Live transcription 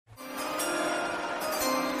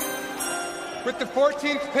With the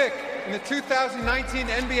 14th pick in the 2019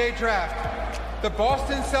 NBA Draft, the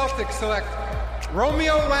Boston Celtics select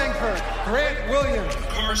Romeo Langford, Grant Williams,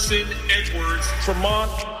 Carson Edwards,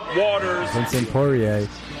 Tremont Waters, Vincent Poirier,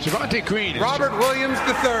 Javonte Green, Robert Williams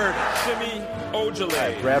III, Semi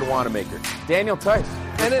Ojeleye, Brad Wanamaker, Daniel Tice,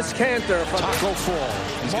 Enes Kanter, Taco Fall,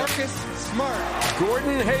 Marcus Smart,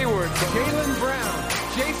 Gordon Hayward, Jaylen Brown,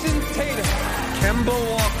 Jason Tatum, Kemba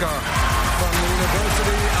Walker from the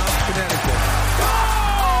University of Connecticut.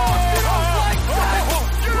 You don't like that!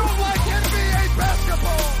 You don't like NBA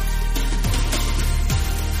basketball!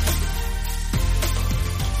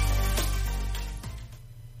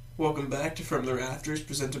 Welcome back to From the Rafters,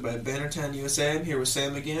 presented by Bannertown USA. I'm here with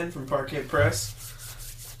Sam again from Parquet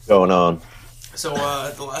Press. Going on. So,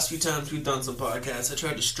 the last few times we've done some podcasts, I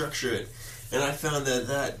tried to structure it, and I found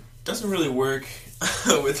that doesn't really work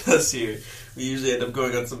with us here. We usually end up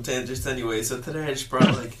going on some tangents anyway, so today I just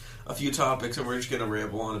brought, a few topics, and we're just going to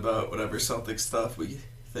ramble on about whatever Celtic stuff we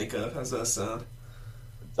think of. How's that sound?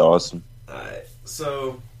 It's awesome. Alright,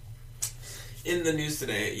 so in the news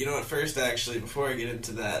today, you know what, first actually, before I get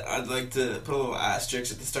into that, I'd like to put a little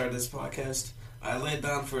asterisk at the start of this podcast. I laid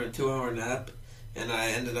down for a 2-hour nap, and I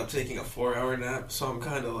ended up taking a 4-hour nap, so I'm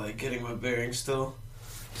kind of getting my bearings still.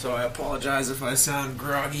 So I apologize if I sound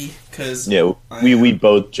groggy, because we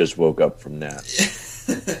both just woke up from naps.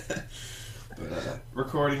 But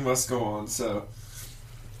recording must go on, so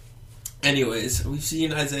anyways, we've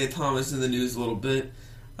seen Isaiah Thomas in the news a little bit.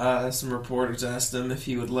 Some reporters asked him if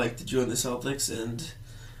he would like to join the Celtics, and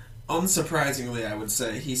unsurprisingly, I would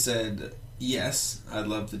say, he said, yes, I'd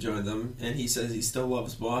love to join them, and he says he still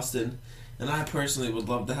loves Boston, and I personally would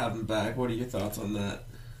love to have him back. What are your thoughts on that?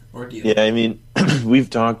 Or do you? Yeah, I mean, we've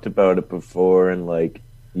talked about it before, and,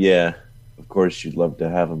 of course you'd love to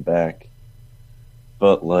have him back,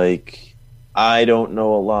 but, I don't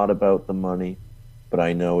know a lot about the money, but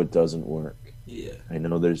I know it doesn't work. Yeah. I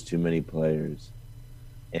know there's too many players.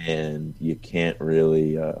 And you can't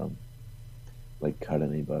really, cut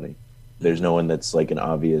anybody. There's no one that's, an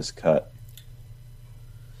obvious cut.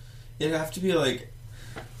 It'd have to be,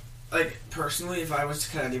 personally, if I was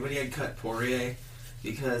to cut anybody, I'd cut Poirier,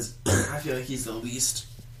 because I feel like he's the least,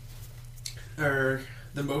 or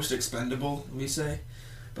the most expendable, let me say.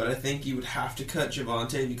 But I think you would have to cut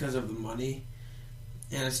Javonte because of the money.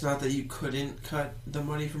 And it's not that you couldn't cut the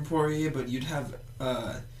money from Poirier, but you'd have,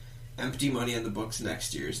 empty money on the books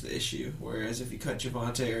next year is the issue. Whereas if you cut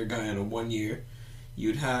Javonte or a guy on a 1 year,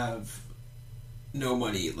 you'd have no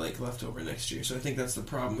money left over next year. So I think that's the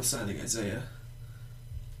problem with signing Isaiah.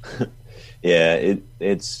 Yeah,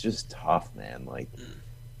 it's just tough, man.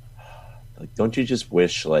 Don't you just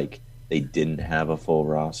wish they didn't have a full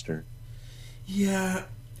roster? Yeah,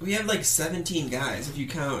 we have 17 guys if you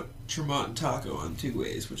count Tremont and Taco on two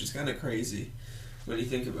ways, which is kind of crazy when you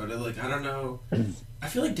think about it. I don't know. I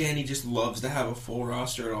feel like Danny just loves to have a full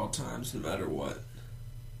roster at all times, no matter what.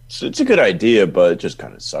 So it's a good idea, but it just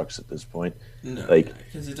kind of sucks at this point. No,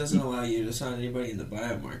 because it doesn't allow you to sign anybody in the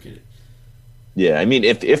buyout market. Yeah, I mean,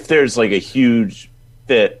 if there's a huge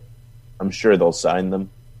fit, I'm sure they'll sign them.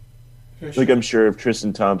 Sure. I'm sure if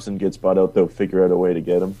Tristan Thompson gets bought out, they'll figure out a way to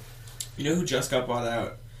get him. You know who just got bought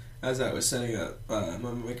out? As I was setting up my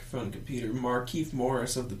microphone and computer, Markieff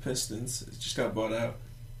Morris of the Pistons just got bought out.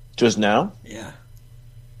 Just now? Yeah.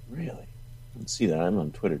 Really? I didn't see that. I'm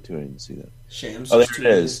on Twitter, too. I didn't see that. Shams. Oh, there it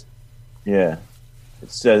is. Yeah.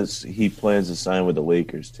 It says he plans to sign with the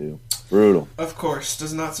Lakers, too. Brutal. Of course.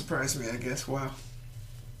 Does not surprise me, I guess. Wow.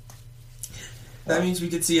 That means we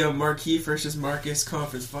could see a Markieff versus Marcus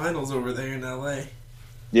conference finals over there in L.A.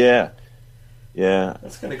 Yeah. Yeah.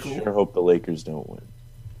 That's kind of cool. I sure hope the Lakers don't win.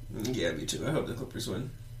 Yeah, me too. I hope the Clippers win.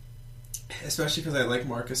 Especially because I like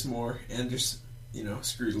Marcus more and just,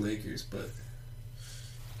 screw the Lakers. But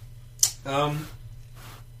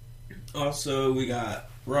also, we got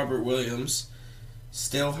Robert Williams,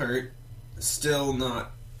 still hurt, still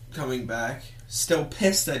not coming back, still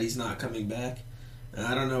pissed that he's not coming back. And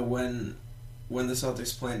I don't know when the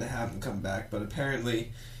Celtics plan to have him come back, but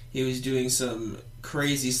apparently he was doing some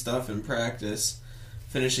crazy stuff in practice,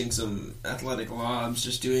 finishing some athletic lobs,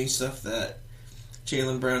 just doing stuff that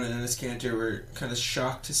Jaylen Brown and Enes Kanter were kind of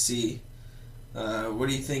shocked to see. What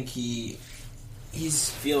do you think he's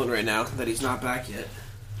feeling right now that he's not back yet?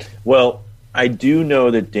 Well, I do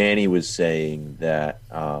know that Danny was saying that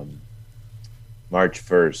March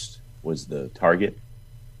 1st was the target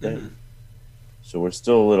day. Mm-hmm. So we're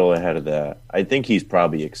still a little ahead of that. I think he's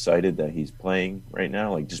probably excited that he's playing right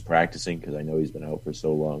now, just practicing, because I know he's been out for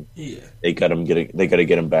so long. Yeah, they got to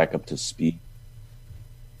get him back up to speed.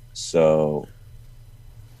 So,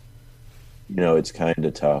 it's kind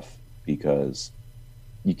of tough. because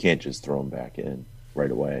you can't just throw him back in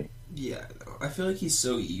right away. Yeah, no, I feel like he's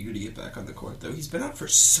so eager to get back on the court, though. He's been out for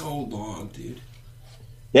so long, dude.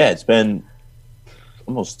 Yeah, it's been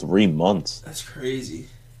almost 3 months. That's crazy.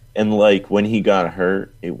 And, like, when he got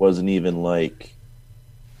hurt, it wasn't even, like,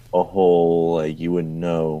 a whole, like, you wouldn't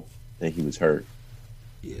know that he was hurt.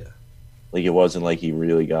 Yeah. Like, it wasn't like he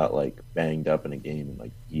really got, like, banged up in a game and,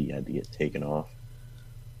 like, he had to get taken off.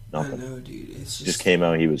 Nothing. I know, dude. It's just came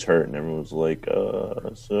out he was hurt, and everyone was like,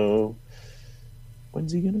 so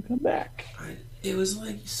when's he gonna come back? It was,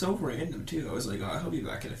 like, so random, too. I was like, oh, he'll be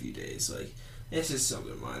back in a few days. Like, it's just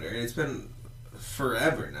something minor. And it's been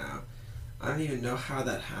forever now. I don't even know how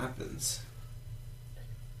that happens.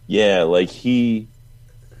 Yeah, like,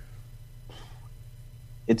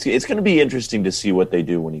 It's going to be interesting to see what they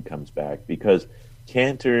do when he comes back, because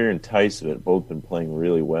Cantor and Theis have both been playing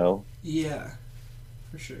really well. Yeah,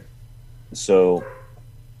 for sure. So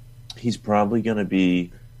he's probably going to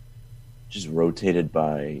be just rotated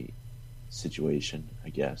by situation, I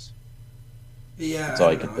guess. Yeah, that's all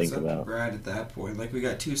I can know. think it's up about. To Brad at that point, like, we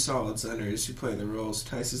got two solid centers who play the roles.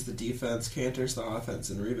 Theis is the defense, Cantor's the offense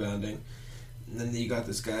and rebounding. And then you got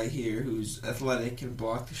this guy here who's athletic, can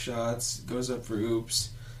block the shots, goes up for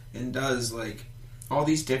oops, and does, like, all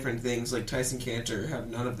these different things. Like, Theis and Cantor have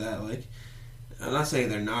none of that. Like, I'm not saying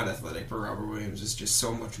they're not athletic, but Robert Williams is just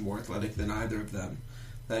so much more athletic than either of them.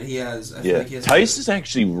 That he has... I feel like he has Theis is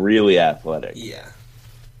actually really athletic. Yeah.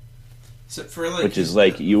 So for, like... Which is,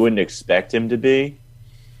 like, you wouldn't expect him to be.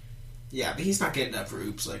 Yeah, but he's not getting up for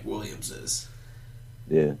oops like Williams is.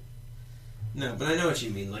 Yeah. No, but I know what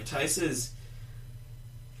you mean. Like, Theis is...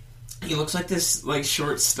 He looks like this, like,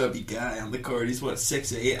 short, stubby guy on the court. He's, what,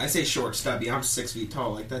 6'8"? I say short, stubby. I'm 6 feet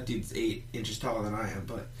tall. Like, that dude's 8 inches taller than I am.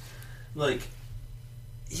 But, like,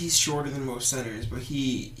 he's shorter than most centers, but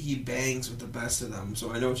he bangs with the best of them.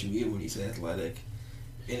 So I know what you mean when you say athletic.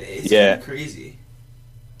 And it's kind of crazy.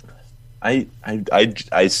 I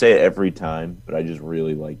say it every time, but I just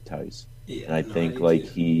really like Theis. Yeah, and I think, like,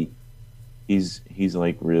 he's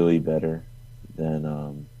like, really better than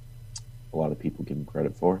a lot of people give him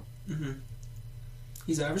credit for. Mm-hmm.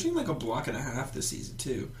 He's averaging like a block and a half this season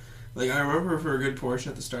too. Like, I remember for a good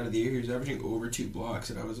portion at the start of the year, he was averaging over 2 blocks,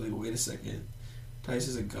 and I was like, wait a second, Theis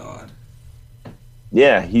is a god.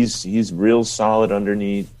 Yeah, he's real solid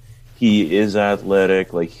underneath. He is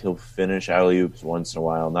athletic. Like, he'll finish alley-oops once in a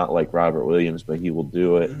while. Not like Robert Williams, but he will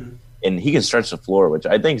do it. Mm-hmm. And he can stretch the floor, which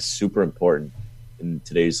I think is super important in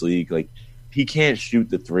today's league. Like, he can't shoot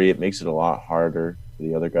the three. It makes it a lot harder for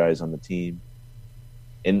the other guys on the team.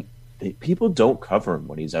 And people don't cover him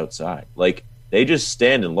when he's outside. Like, they just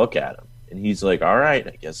stand and look at him. And he's like, all right,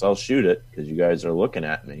 I guess I'll shoot it because you guys are looking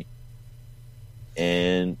at me.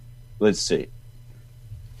 And let's see.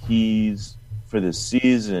 For the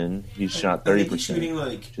season, he's shot 30%, he's shooting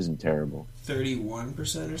like which isn't terrible. 31% or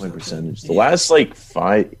something. Percentage. The last, like,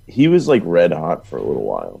 5, he was, like, red hot for a little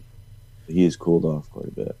while. He has cooled off quite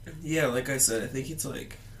a bit. Yeah, like I said, I think it's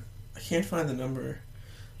like, I can't find the number.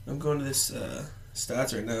 I'm going to this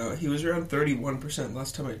stats right now. He was around 31%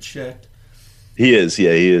 last time I checked. He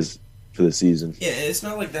is for the season. Yeah, it's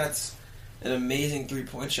not like that's an amazing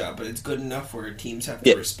 3-point shot, but it's good enough where teams have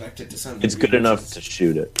to respect it to some degree. It's good enough to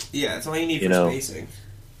shoot it. Yeah, it's all you need for spacing.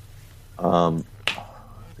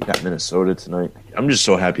 They got Minnesota tonight. I'm just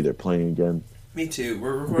so happy they're playing again. Me too.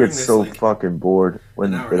 We're recording this. I get so fucking bored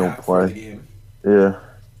when they don't play. The game. Yeah.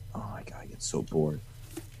 Oh my god, I get so bored.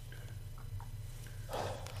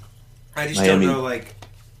 I just don't know, like...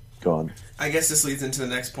 Go on. I guess this leads into the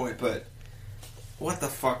next point, but what the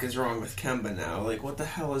fuck is wrong with Kemba now? Like, what the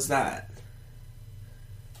hell is that?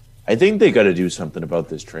 I think they got to do something about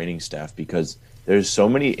this training staff because there's so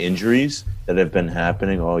many injuries that have been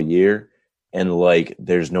happening all year, and, like,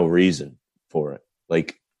 there's no reason for it.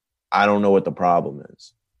 Like, I don't know what the problem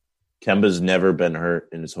is. Kemba's never been hurt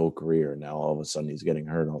in his whole career, and now all of a sudden he's getting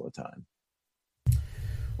hurt all the time.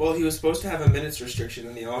 Well, he was supposed to have a minutes restriction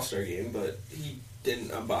in the All-Star game, but he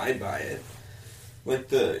didn't abide by it.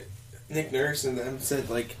 Like, Nick Nurse and them said,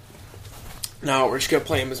 like, no, we're just going to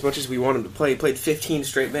play him as much as we want him to play. He played 15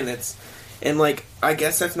 straight minutes. And, like, I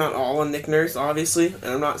guess that's not all on Nick Nurse, obviously, and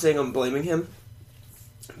I'm not saying I'm blaming him.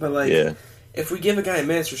 But, like, if we give a guy a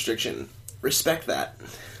minutes restriction, respect that.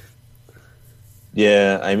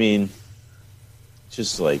 Yeah, I mean,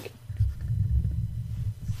 just, like,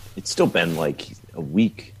 it's still been, like, a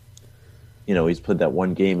week. You know, he's played that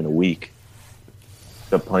one game in a week.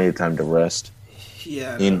 Got plenty of time to rest.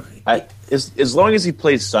 Yeah. I mean, as long as he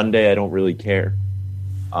plays Sunday, I don't really care.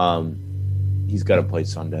 He's got to play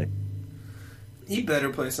Sunday. He better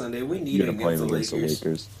play Sunday. We need him against the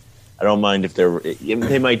Lakers. I don't mind if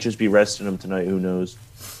they might just be resting him tonight. Who knows?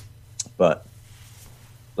 But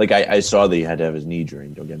like I saw that he had to have his knee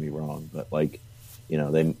drained. Don't get me wrong, but like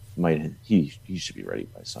they might. He should be ready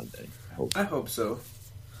by Sunday. I hope so.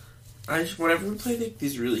 Whenever we play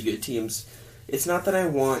these really good teams, it's not that I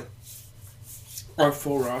want our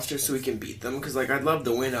full roster so we can beat them, because like I'd love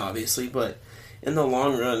to win, obviously, but in the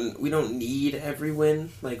long run, we don't need every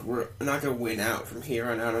win. Like, we're not going to win out from here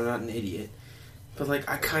on out. I'm not an idiot. But, like,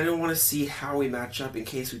 I kind of want to see how we match up in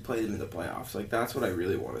case we play them in the playoffs. Like, that's what I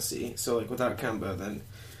really want to see. So, like, without Kemba, then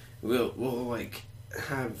we'll like,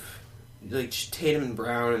 have, like, Tatum and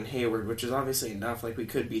Brown and Hayward, which is obviously enough. Like, we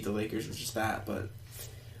could beat the Lakers with just that, but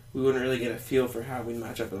we wouldn't really get a feel for how we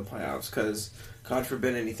match up in the playoffs, because, God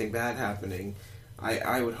forbid anything bad happening,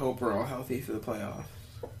 I would hope we're all healthy for the playoffs.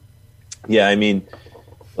 Yeah, I mean,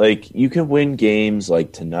 like, you can win games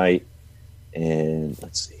like tonight, and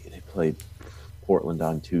let's see, they play Portland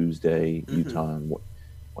on Tuesday, Utah on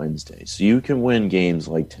Wednesday. So you can win games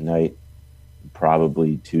like tonight,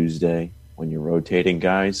 probably Tuesday, when you're rotating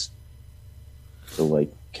guys. So,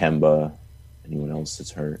 like, Kemba, anyone else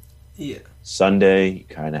that's hurt. Yeah. Sunday, you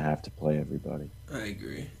kind of have to play everybody. I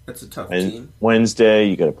agree. That's a tough team. Wednesday,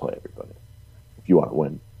 you got to play everybody if you want to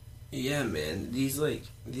win. Yeah, man.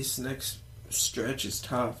 This next stretch is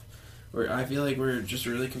tough. Where I feel like we're just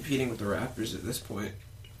really competing with the Raptors at this point.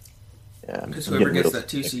 Yeah, because whoever gets that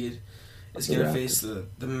 2 seed is going to face the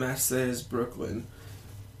mess that is Brooklyn,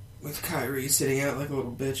 with Kyrie sitting out like a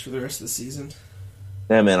little bitch for the rest of the season.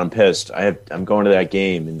 Yeah, man, I'm pissed. I'm going to that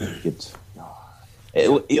game, and it's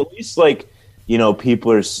at least like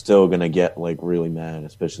people are still going to get like really mad,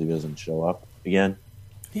 especially if he doesn't show up again.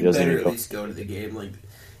 He better at least go to the game. Like,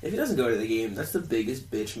 if he doesn't go to the game, that's the biggest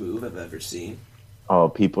bitch move I've ever seen. Oh,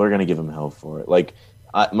 people are going to give him hell for it. Like,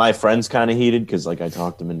 my friend's kind of heated because, like, I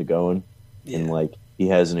talked him into going. Yeah. And, like, he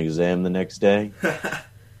has an exam the next day.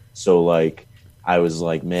 So, like, I was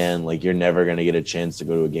like, man, like, you're never going to get a chance to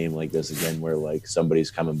go to a game like this again where, like, somebody's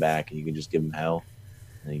coming back and you can just give him hell.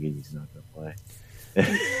 And he's not going to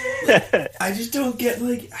play. I just don't get,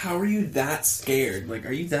 like, how are you that scared? Like,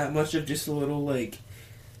 are you that much of just a little, like...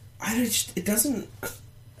 I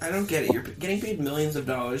don't get it. You're getting paid millions of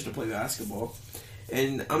dollars to play basketball.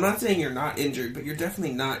 And I'm not saying you're not injured, but you're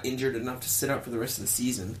definitely not injured enough to sit out for the rest of the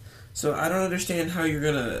season. So I don't understand how you're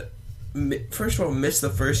going to, first of all, miss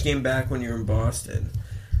the first game back when you're in Boston.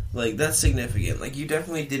 Like, that's significant. Like, you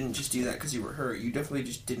definitely didn't just do that because you were hurt. You definitely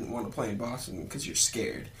just didn't want to play in Boston because you're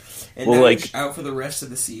scared. And now you're out for the rest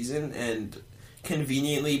of the season and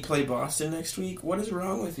conveniently play Boston next week? What is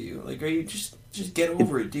wrong with you? Like, are you just get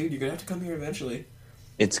over it, dude? You're going to have to come here eventually.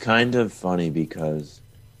 It's kind of funny because,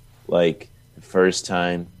 like, the first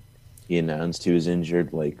time he announced he was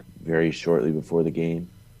injured, like, very shortly before the game,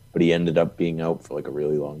 but he ended up being out for, like, a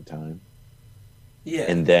really long time. Yeah.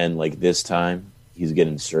 And then, like, this time, he's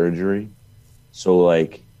getting surgery. So,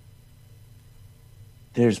 like,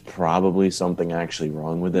 there's probably something actually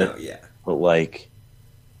wrong with it. No, yeah. But, like,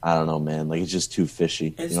 I don't know, man. Like, it's just too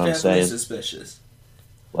fishy. It's you know what I'm saying? Suspicious.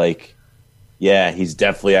 Like... Yeah, he's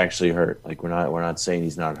definitely actually hurt. Like, we're not saying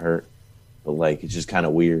he's not hurt, but like it's just kind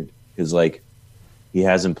of weird because like he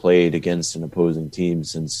hasn't played against an opposing team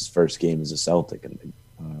since his first game as a Celtic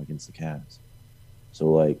against the Cavs.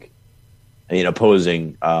 So like,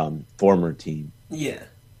 opposing former team. Yeah.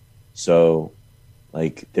 So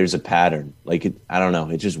like, there's a pattern. Like, I don't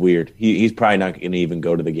know. It's just weird. He's probably not going to even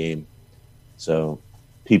go to the game. So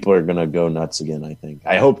people are going to go nuts again. I think.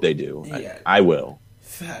 I hope they do. Yeah. I will.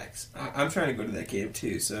 Facts. I'm trying to go to that game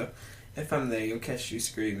too, so if I'm there, you'll catch you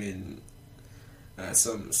screaming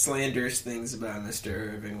some slanderous things about Mr.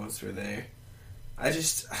 Irving once we're there.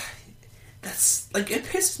 That's, like, it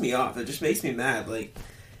pisses me off. It just makes me mad. Like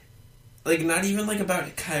not even, like,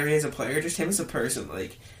 about Kyrie as a player, just him as a person.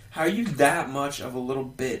 Like, how are you that much of a little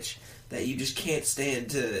bitch that you just can't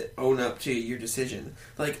stand to own up to your decision?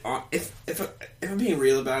 Like, if I'm being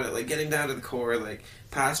real about it, like, getting down to the core, like,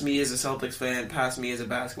 past me as a Celtics fan, past me as a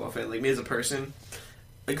basketball fan, like, me as a person,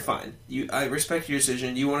 like, fine. I respect your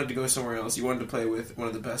decision. You wanted to go somewhere else. You wanted to play with one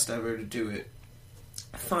of the best ever to do it.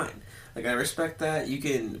 Fine. Like, I respect that. You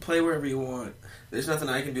can play wherever you want. There's nothing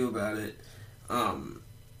I can do about it.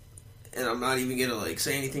 And I'm not even going to, like,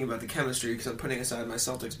 say anything about the chemistry because I'm putting aside my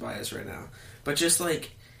Celtics bias right now. But just,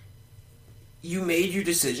 like, you made your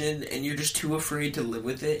decision and you're just too afraid to live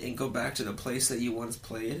with it and go back to the place that you once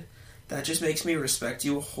played. That just makes me respect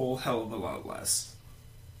you a whole hell of a lot less.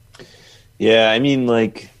 Yeah, I mean,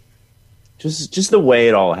 like, just the way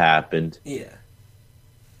it all happened. Yeah.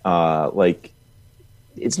 Like,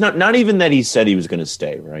 it's not even that he said he was going to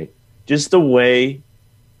stay, right? Just the way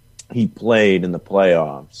he played in the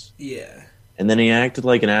playoffs. Yeah. And then he acted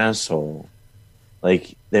like an asshole.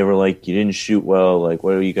 Like, they were like, you didn't shoot well. Like,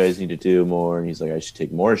 what do you guys need to do more? And he's like, I should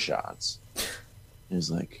take more shots. And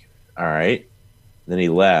he's like, all right. And then he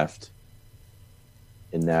left.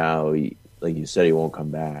 And now, like you said, he won't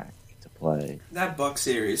come back to play. That Bucks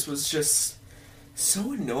series was just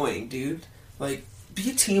so annoying, dude. Like,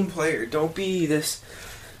 be a team player. Don't be this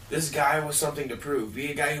guy with something to prove.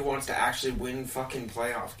 Be a guy who wants to actually win fucking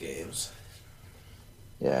playoff games.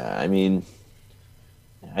 Yeah, I mean,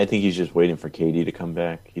 I think he's just waiting for KD to come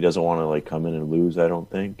back. He doesn't want to, like, come in and lose, I don't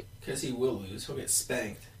think. Because he will lose. He'll get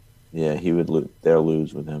spanked. Yeah, he would. They'll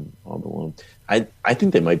lose with him all alone. I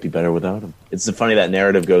think they might be better without him. It's funny that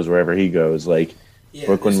narrative goes wherever he goes. Like, Yeah,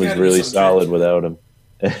 Brooklyn there's was gotta be really some solid truth. without him.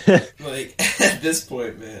 Like, at this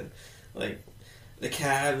point, man, like, the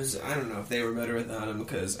Cavs, I don't know if they were better without him,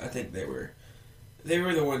 because I think they were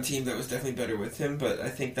the one team that was definitely better with him, but I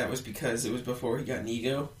think that was because it was before he got an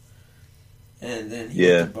ego. And then he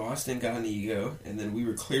went to Boston, got an ego, and then we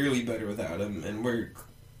were clearly better without him, and we're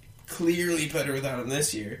clearly better without him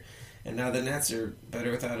this year. And now the Nets are better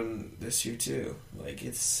without him this year, too. Like,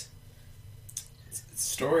 it's a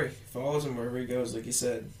story. Follows him wherever he goes, like you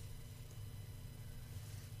said.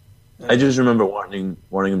 I just remember wanting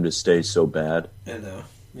him to stay so bad. I know.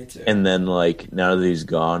 Me too. And then, like, now that he's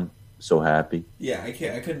gone, so happy. Yeah, I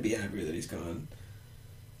couldn't be happier that he's gone.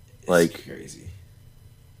 It's Like, crazy.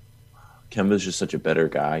 Kemba's just such a better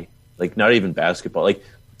guy. Like, not even basketball. Like,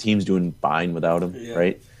 team's doing fine without him, Yeah.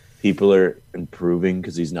 right? People are improving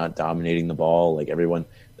because he's not dominating the ball. Like, everyone,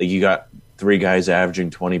 like, you got 3 guys averaging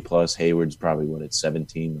 20 plus. Hayward's probably, at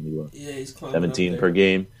 17? Let me look. Yeah, he's climbing 17 up per there.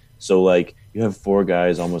 game. So, like, you have 4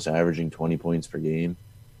 guys almost averaging 20 points per game.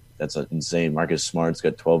 That's insane. Marcus Smart's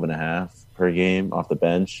got 12.5 per game off the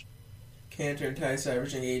bench. Cantor and Tice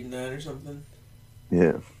averaging 8 and 9 or something.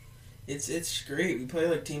 Yeah. It's great. We play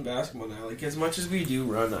like team basketball now. Like, as much as we do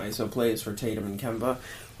run ISO plays for Tatum and Kemba,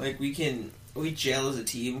 like, we gel as a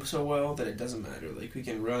team so well that it doesn't matter. Like, we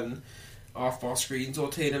can run off-ball screens while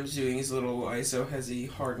Tatum's doing his little ISO hezzy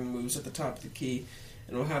harden moves at the top of the key,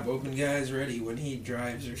 and we'll have open guys ready when he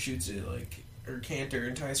drives or shoots it, like, or Cantor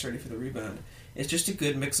and Tice ready for the rebound. It's just a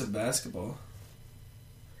good mix of basketball.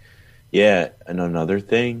 Yeah, and another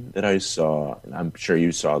thing that I saw, and I'm sure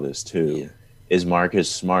you saw this too, is Marcus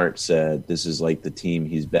Smart said this is like the team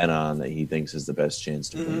he's been on that he thinks is the best chance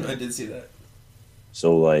to win. I did see that.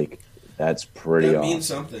 So, like, that's pretty That awesome. means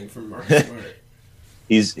something from Marcus Smart.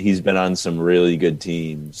 He's been on some really good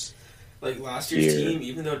teams. Like, last year's Here. team,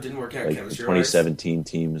 even though it didn't work out Like, the chemistry-wise, 2017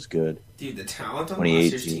 team was good. dude, the talent on last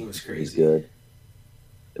year's 2018 team was was crazy. good.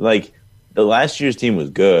 Like, the last year's team was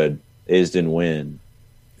good. They just didn't win.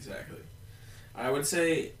 Exactly. I would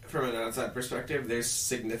say, from an outside perspective, there's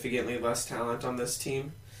significantly less talent on this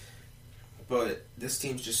team, but this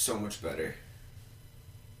team's just so much better.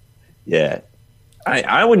 Yeah.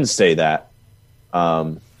 I wouldn't say that.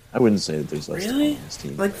 I wouldn't say that there's less talent Really? on this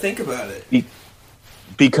team. Like, think about it.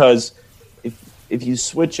 Because if you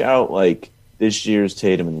switch out, like, this year's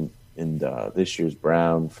Tatum and this year's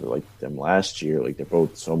Brown for, like, them last year, like, they're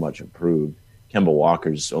both so much improved. Kemba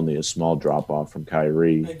Walker's only a small drop-off from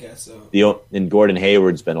Kyrie. I guess so. And Gordon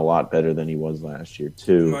Hayward's been a lot better than he was last year,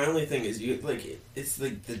 too. My only thing is, it's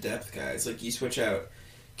like the depth guys. Like, you switch out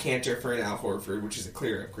Cantor for an Al Horford, which is a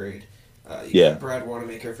clear upgrade. You got Brad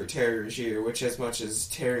Wanamaker for Terry Rozier, which, as much as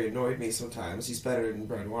Terry annoyed me sometimes, he's better than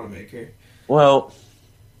Brad Wanamaker. Well,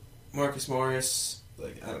 Marcus Morris,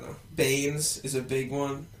 like, I don't know. Baines is a big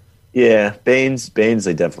one. yeah, Baines,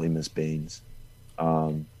 they definitely miss Baines.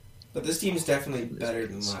 But this team is definitely better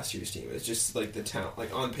than last year's team. It's just, like, the talent.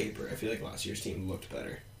 Like, on paper, I feel like last year's team looked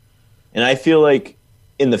better. And I feel like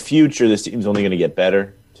in the future, this team's only going to get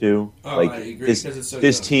better, too. Oh, like, I agree, this 'cause it's so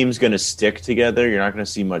this young. team's going to stick together. You're not going to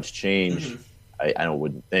see much change, I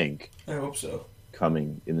wouldn't think, I hope so.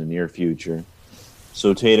 coming in the near future.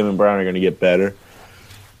 So Tatum and Brown are going to get better.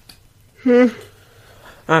 I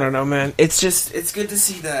don't know, man. It's good to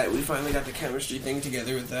see that we finally got the chemistry thing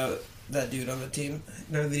together without that dude on the team.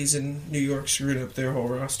 None of these in New York screwed up their whole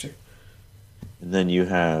roster. And then you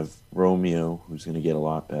have Romeo, who's going to get a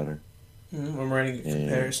lot better. I'm writing a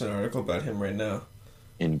comparison article about him right now.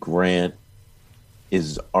 And Grant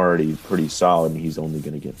is already pretty solid, and he's only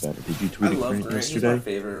going to get better. Did you tweet I at love Grant Grant. He's yesterday? my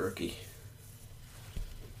favorite rookie.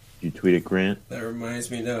 Did you tweet at Grant? That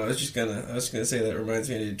reminds me. No, I was gonna say that reminds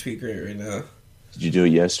me. I need to tweet Grant right now. Did you do it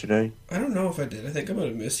yesterday? I don't know if I did. I think I might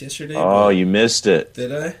have missed yesterday. Oh, but you missed it.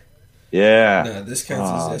 did I? Yeah. Nah, this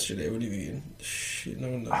counts as yesterday. What do you mean? Shit, no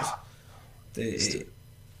one knows.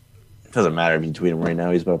 Doesn't matter if you tweet him right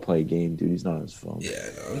now. He's about to play a game, dude. He's not on his phone. Yeah,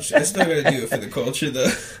 no, I'm still going to do it for the culture,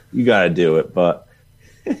 though. You got to do it, but...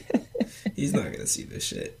 He's not going to see this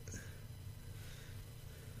shit.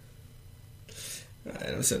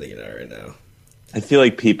 Alright, I'm sending it out right now. I feel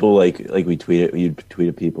like people, like we tweet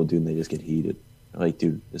at people, dude, and they just get heated. Like,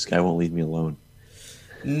 dude, this guy won't leave me alone.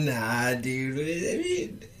 Nah, dude. I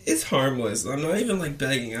mean, it's harmless. I'm not even, like,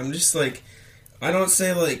 begging. I'm just, like... I don't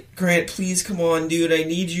say, like, Grant, please come on, dude. I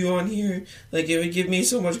need you on here. Like, it would give me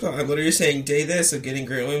so much... I'm literally saying day this of getting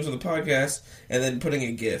Grant Williams on the podcast and then putting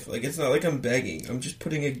a GIF. Like, it's not like I'm begging. I'm just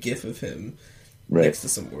putting a GIF of him next to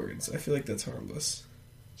some words. I feel like that's harmless.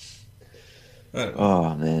 I don't know.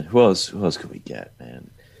 Oh, man. Who else could we get, man?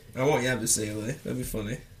 I want Yab to say it. That'd be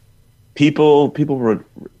funny. People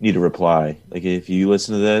need to reply. Like, if you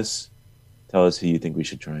listen to this, tell us who you think we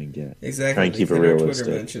should try and get. Exactly. Try and keep it Twitter realistic.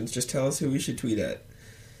 mentions. Just tell us who we should tweet at.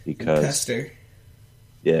 Because Pester.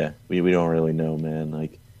 Yeah, we don't really know, man.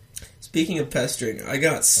 Like, speaking of pestering, I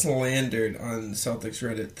got slandered on Celtics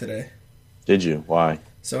Reddit today. Did you? Why?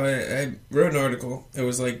 So I wrote an article. It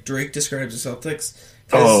was like Drake describes the Celtics.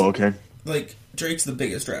 Oh, okay. Like, Drake's the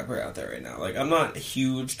biggest rapper out there right now. Like, I'm not a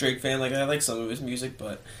huge Drake fan. Like, I like some of his music,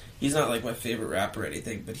 but he's not like my favorite rapper or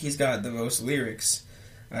anything. But he's got the most lyrics,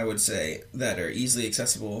 I would say, that are easily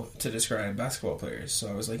accessible to describe basketball players. So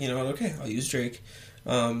I was like, you know what, okay, I'll use Drake.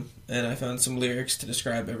 And I found some lyrics to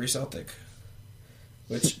describe every Celtic,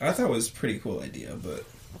 which I thought was a pretty cool idea. But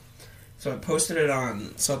so I posted it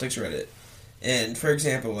on Celtics Reddit. And, for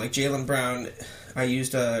example, like Jaylen Brown, I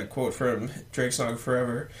used a quote from Drake's song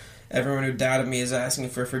Forever. Everyone who doubted me is asking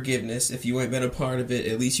for forgiveness. If you ain't been a part of it,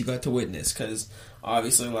 at least you got to witness. Because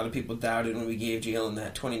obviously a lot of people doubted when we gave Jaylen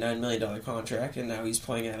that $29 million contract, and now he's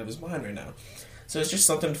playing out of his mind right now. So it's just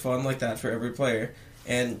something fun like that for every player.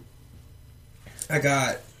 And I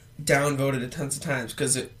got downvoted a tons of times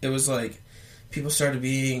because it was like people started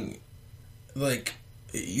being like,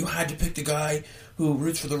 you had to pick the guy who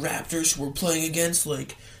roots for the Raptors who we're playing against.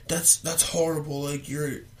 Like, that's horrible. Like,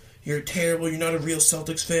 you're terrible. You're not a real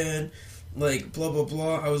Celtics fan. Like, blah, blah,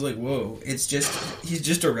 blah. I was like, whoa. He's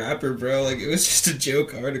just a rapper, bro. Like, it was just a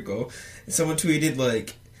joke article. And someone tweeted,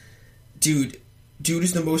 like, dude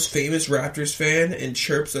is the most famous Raptors fan and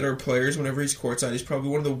chirps at our players whenever he's courtside. He's probably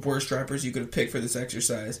one of the worst rappers you could have picked for this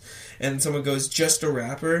exercise. And someone goes, just a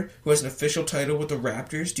rapper who has an official title with the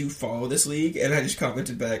Raptors? Do you follow this league? And I just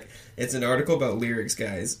commented back, it's an article about lyrics,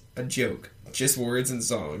 guys. A joke. Just words and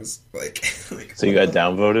songs. Like so you got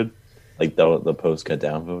downvoted? Like, the post got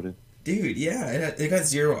downvoted? Dude, yeah. It got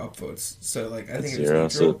 0 upvotes. So, like, I think it was zero, neutral.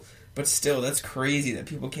 so... But still, that's crazy that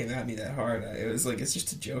people came at me that hard. It was like, it's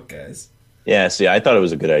just a joke, guys. Yeah, see, I thought it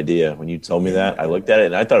was a good idea. When you told me that, I looked at it,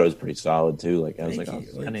 and I thought it was pretty solid, too. Like, I was like, oh,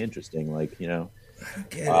 it's kind of interesting. Like, you know. I don't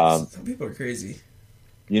get it. Some people are crazy.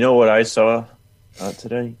 You know what I saw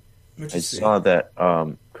today? What'd you I see? saw that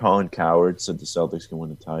Colin Cowherd said the Celtics can win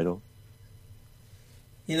the title.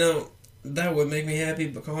 You know, that would make me happy,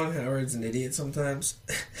 but Colin Howard's an idiot sometimes.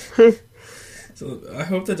 So I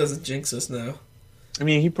hope that doesn't jinx us now. I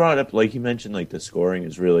mean, he brought up, like, he mentioned, like, the scoring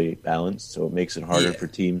is really balanced, so it makes it harder Yeah. for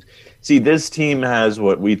teams. See, this team has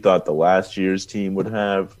what we thought the last year's team would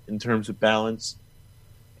have in terms of balance,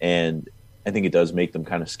 and I think it does make them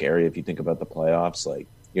kind of scary if you think about the playoffs. Like,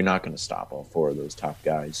 you're not going to stop all 4 of those top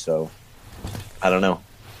guys, so I don't know.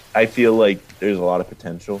 I feel like there's a lot of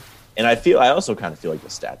potential, and I also kind of feel like the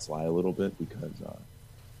stats lie a little bit because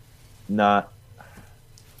not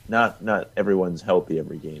everyone's healthy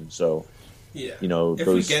every game, so. Yeah. You know, If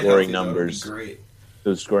those we get scoring healthy, that would be numbers. great.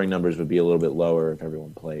 Those scoring numbers would be a little bit lower if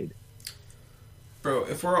everyone played. Bro,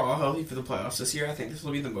 if we're all healthy for the playoffs this year, I think this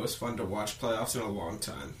will be the most fun to watch playoffs in a long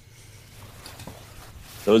time.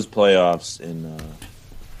 Those playoffs in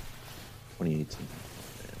 2018,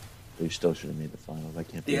 we still should have made the finals. I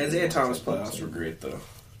can't. The believe Isaiah they Thomas lost that playoffs game. were great, though.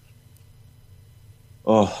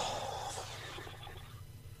 Oh,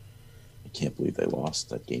 I can't believe they lost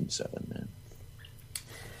that game 7, man.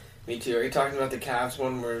 Me too. Are you talking about the Cavs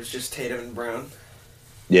one where it was just Tatum and Brown?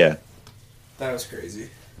 Yeah, That was crazy.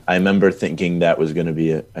 I remember thinking that was going to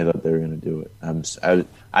be it. I thought they were going to do it.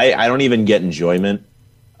 I don't even get enjoyment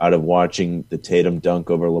out of watching the Tatum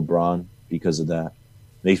dunk over LeBron because of that.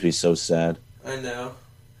 It makes me so sad. I know.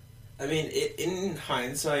 I mean, in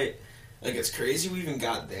hindsight, like, it's crazy we even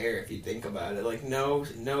got there if you think about it. Like, no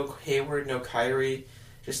Hayward, no Kyrie,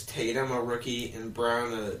 just Tatum, a rookie, and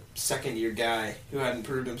Brown, a second-year guy who hadn't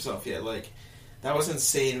proved himself yet. Like, that was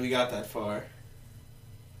insane we got that far.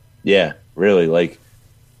 Yeah, really. Like,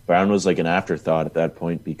 Brown was like an afterthought at that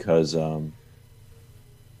point because, you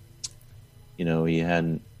know, he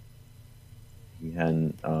hadn't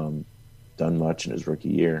done done much in his rookie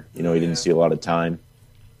year. He Yeah. didn't see a lot of time.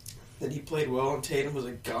 And he played well, and Tatum was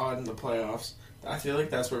a god in the playoffs. I feel like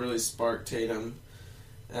that's what really sparked Tatum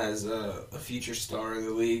as a future star in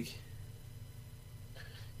the league.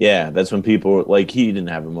 Yeah, that's when people he didn't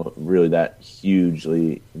have really that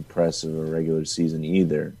hugely impressive a regular season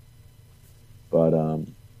either, but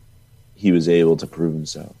he was able to prove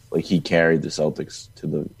himself. Like he carried the Celtics to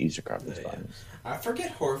the Eastern Conference Finals. I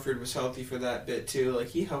forget Horford was healthy for that bit too. Like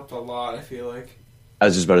he helped a lot. I feel like. I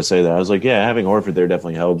was just about to say that. I was like, yeah, having Horford there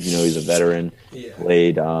definitely helped. He's a veteran. Yeah.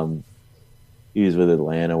 Played. He was with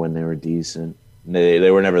Atlanta when they were decent. They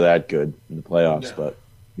were never that good in the playoffs, No. but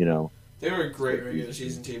They were a great regular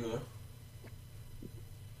season team,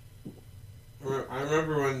 though. I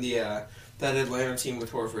remember when that Atlanta team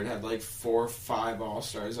with Horford had 4 or 5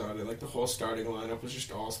 All-Stars on it. Like the whole starting lineup was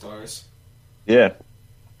just All-Stars. yeah.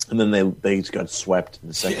 And then they just got swept in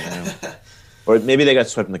the second round, or maybe they got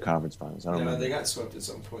swept in the conference finals. I don't know. They got swept at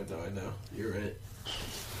some point, though. I know you're right.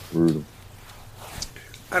 Brutal.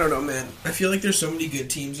 I don't know, man. I feel like there's so many good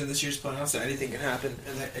teams in this year's playoffs that anything can happen,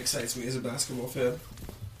 and that excites me as a basketball fan.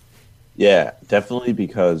 Yeah, definitely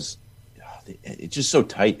because it's just so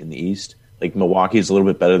tight in the East. Like Milwaukee's a little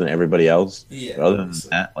bit better than everybody else. Yeah. But other than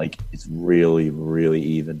that, it's really, really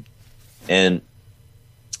even. And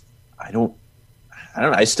I don't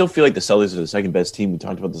know. I still feel like the Celtics are the second best team. We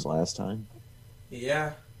talked about this last time.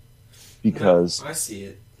 Yeah. Because No, I see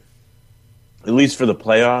it. at least for the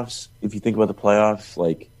playoffs, if you think about the playoffs,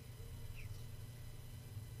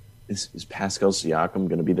 is Pascal Siakam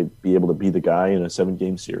going to be able to be the guy in a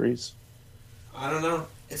 7-game series? I don't know.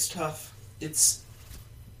 It's tough. I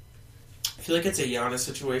feel like it's a Giannis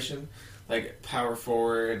situation. Power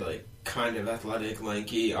forward, kind of athletic,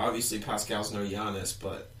 lanky. Obviously, Pascal's no Giannis,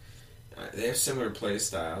 but they have similar play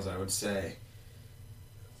styles, I would say.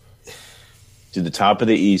 Dude, the top of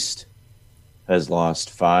the East has lost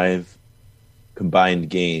 5 combined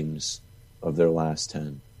games of their last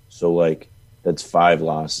 10. So, that's 5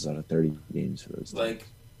 losses out of 30 games for those teams.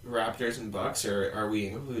 Raptors and Bucks, or are we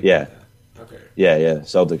including Yeah. that? Okay. Yeah,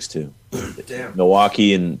 Celtics too. Damn.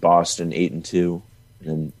 Milwaukee and Boston 8-2, and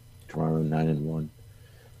then Toronto 9-1.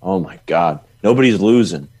 Oh my God, nobody's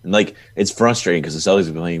losing, and it's frustrating because the Celtics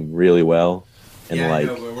are playing really well, and Yeah, I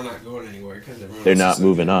know, but we're not going anywhere because they're not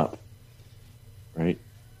moving up, right?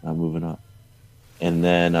 Not moving up, and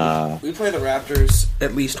then we play the Raptors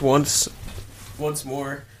at least once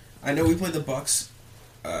more. I know we play the Bucks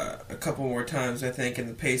a couple more times, I think, and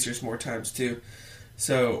the Pacers more times too.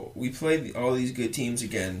 So we play all these good teams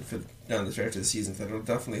again for down the stretch of the season. That'll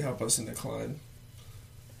definitely help us in the climb.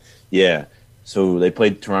 yeah. So they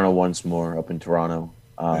played Toronto once more up in Toronto.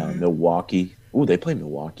 Milwaukee. Ooh, they play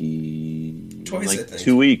Milwaukee Twice, in I think.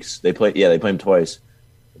 2 weeks. They play them twice.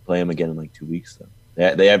 They play them again in 2 weeks though.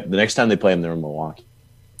 They have the next time they play them, they're in Milwaukee.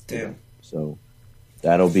 Damn. So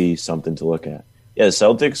that'll be something to look at. Yeah, the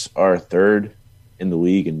Celtics are 3rd in the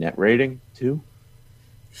league in net rating too.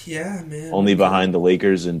 Yeah, man. Only behind the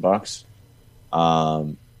Lakers and Bucks.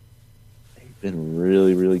 They've been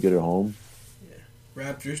really, really good at home.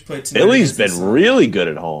 Raptors played tonight. Philly's against been the Suns. really good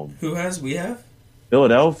at home. Who has? We have?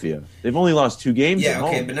 Philadelphia. They've only lost 2 games at Yeah, home.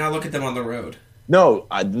 okay, but now look at them on the road. No,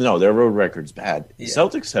 their road record's bad. The Yeah.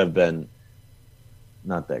 Celtics have been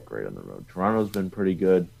not that great on the road. Toronto's been pretty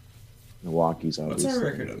good. Milwaukee's What's obviously our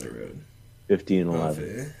record on the road?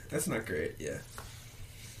 15-11. That's not great, yeah.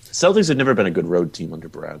 Celtics have never been a good road team under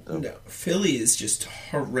Brad, though. No, Philly is just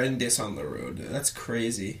horrendous on the road. That's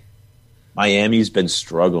crazy. Miami's been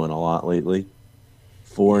struggling a lot lately.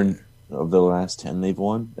 4 of the last 10 they've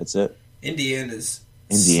won. That's it. Indiana's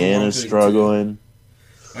slumping, struggling.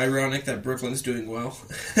 too. Ironic that Brooklyn's doing well.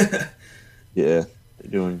 Yeah,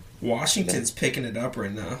 they're doing. Washington's picking it up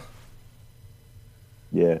right now.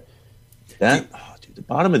 Yeah, dude, the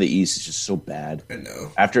bottom of the East is just so bad. I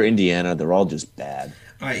know. After Indiana, they're all just bad.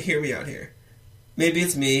 All right, hear me out here. Maybe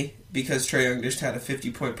it's me because Trae Young just had a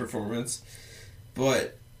 50-point performance,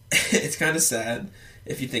 but it's kind of sad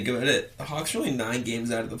if you think about it. The Hawks are only 9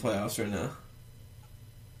 games out of the playoffs right now.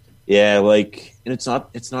 Yeah, and it's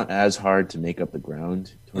not as hard to make up the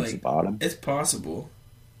ground towards the bottom. It's possible.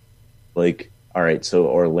 All right, so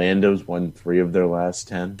Orlando's won 3 of their last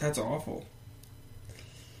 10. That's awful.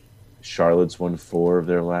 Charlotte's won 4 of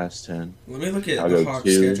their last 10. Let me look at Chicago the Hawks'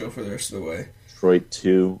 2. schedule for the rest of the way. Detroit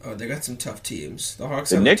 2. Oh, they got some tough teams. The Hawks.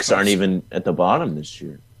 The have a Knicks tough- aren't even at the bottom this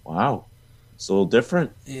year. Wow, it's a little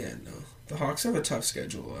different. Yeah, no. The Hawks have a tough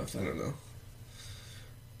schedule left. I don't know.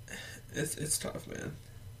 It's tough, man.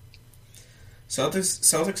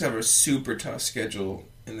 Celtics have a super tough schedule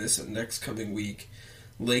in this next coming week.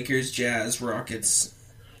 Lakers, Jazz, Rockets,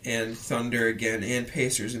 and Thunder again, and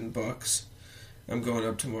Pacers and Bucks. I'm going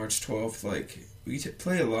up to March 12th. Like, we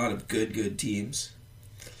play a lot of good teams.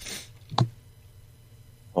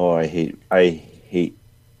 Oh, I hate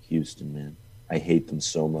Houston, man. I hate them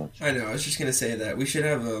so much. I know. I was just gonna say that we should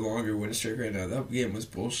have a longer win streak right now. That game was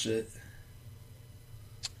bullshit.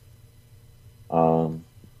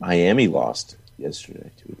 Miami lost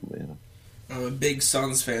yesterday to Atlanta. I'm a big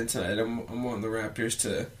Suns fan tonight. I'm wanting the Raptors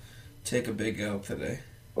to take a big L today.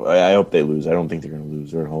 I hope they lose. I don't think they're going to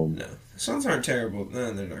lose. They're at home. No, the Suns aren't terrible.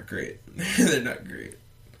 No, they're not great. They're not great.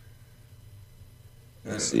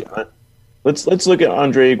 Let's see. Let's look at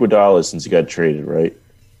Andre Iguodala since he got traded, right?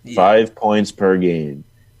 Yeah. 5 points per game.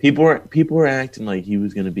 People were acting like he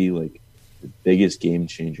was going to be like the biggest game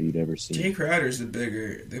changer you'd ever seen. Jay Crowder's the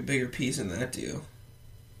bigger piece in that deal.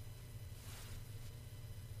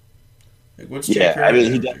 Like, what's Jay Crowder? I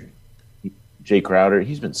mean, Jay Crowder,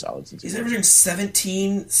 he's been solid since he's averaging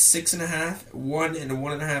 17, 6.5, 1 and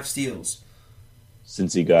 1.5 steals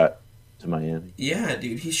since he got to Miami. Yeah,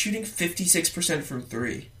 dude, he's shooting 56% from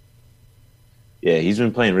 3. Yeah, he's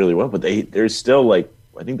been playing really well, but they're still like,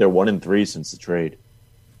 I think they're 1-3 since the trade.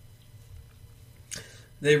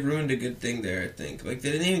 They ruined a good thing there, I think. Like,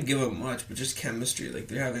 they didn't even give up much, but just chemistry. Like,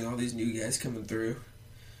 they're having all these new guys coming through,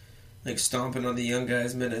 like stomping on the young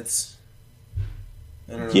guys' minutes.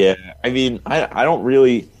 I don't know. Yeah, I mean, I don't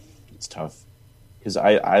really. It's tough because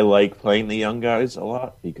I like playing the young guys a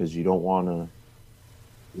lot because you don't want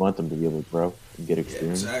them to be able to grow and get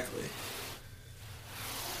experience. Yeah, exactly.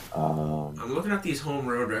 I'm looking at these home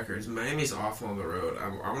road records. Miami's awful on the road. I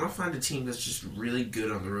want to find a team that's just really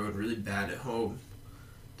good on the road, really bad at home.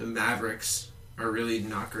 The Mavericks are really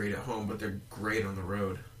not great at home, but they're great on the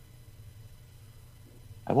road.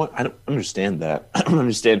 I don't understand that. I don't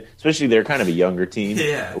understand, especially they're kind of a younger team.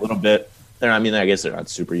 Yeah, a little bit. I mean, I guess they're not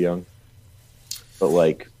super young, but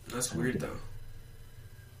like that's weird though.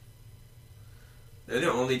 They're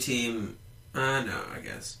the only team. No, I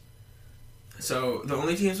guess. So the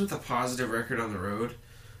only teams with a positive record on the road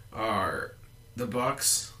are the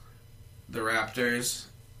Bucks, the Raptors,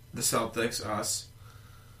 the Celtics, us,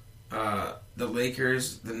 the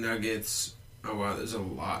Lakers, the Nuggets. Oh wow, there's a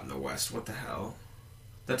lot in the West. What the hell?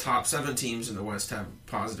 The top 7 teams in the West have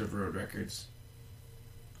positive road records.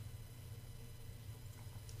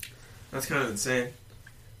 That's kind of insane.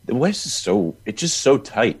 The West is it's just so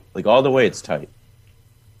tight. Like, all the way it's tight.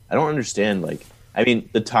 I don't understand, like, I mean,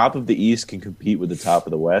 the top of the East can compete with the top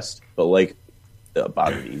of the West, but, like, the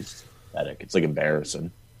bottom of the East, it's, like,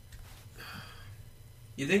 embarrassing.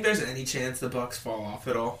 You think there's any chance the Bucks fall off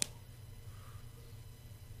at all?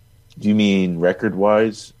 Do you mean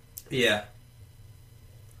record-wise? Yeah.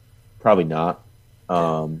 Probably not.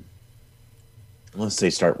 Unless they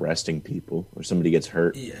start resting people or somebody gets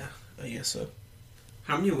hurt. Yeah, I guess so.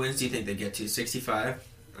 How many wins do you think they get to? 65?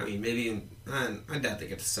 I mean, maybe... I doubt they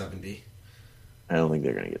get to 70. I don't think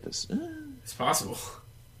they're going to get this. It's possible.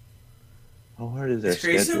 How hard is their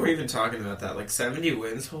schedule? It's crazy that we're even talking about that. Like, 70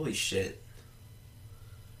 wins? Holy shit.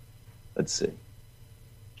 Let's see.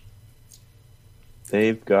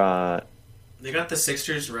 They've got... They got the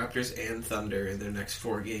Sixers, Raptors, and Thunder in their next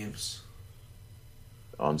 4 games.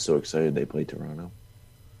 Oh, I'm so excited they play Toronto.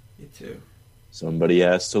 Me too. Somebody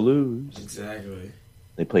has to lose. Exactly.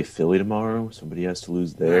 They play Philly tomorrow. Somebody has to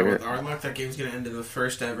lose there. Yeah, with our luck, that game's going to end in the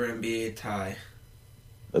first ever NBA tie.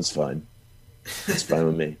 That's fine. That's fine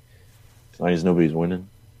with me. As long as nobody's winning.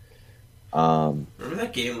 Remember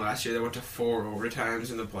that game last year that went to 4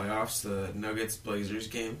 overtimes in the playoffs? The Nuggets-Blazers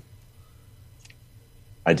game?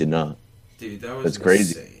 I did not. Dude, that was That's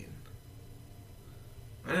crazy. Insane.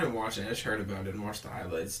 I didn't watch it. I just heard about it and watched the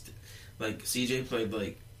highlights. Like, CJ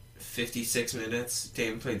played, 56 minutes.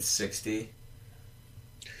 Dame played 60.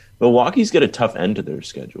 Milwaukee's got a tough end to their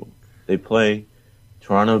schedule. They play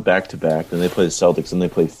Toronto back-to-back, then they play the Celtics, then they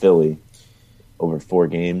play Philly over 4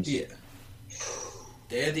 games. Yeah.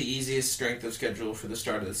 They had the easiest strength of schedule for the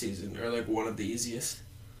start of the season, or, one of the easiest.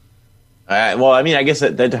 Well, I mean, I guess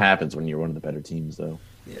that happens when you're one of the better teams, though.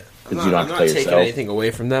 Yeah. I'm not taking anything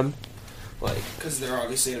away from them. Because they're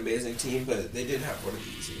obviously an amazing team, but they did have one of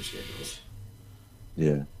the easier schedules.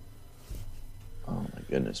 Yeah. Oh, my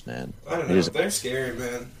goodness, man. I don't know. They're scary,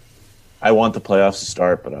 man. I want the playoffs to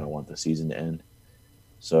start, but I don't want the season to end.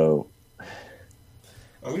 So,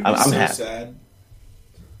 I'm going to be so sad.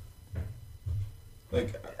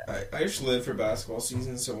 I just live for basketball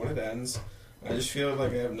season, so when it ends, I just feel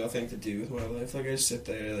like I have nothing to do with my life. I just sit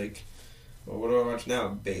there, well, what do I watch now?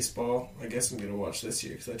 Baseball? I guess I'm going to watch this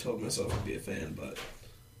year, because I told myself I'd be a fan, but...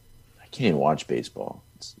 I can't even watch baseball.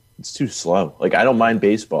 It's too slow. I don't mind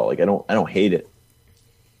baseball. I don't hate it.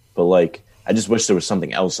 But, I just wish there was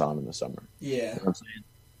something else on in the summer. Yeah. You know what I'm saying?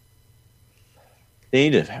 They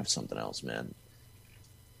need to have something else, man.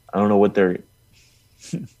 I don't know what they're.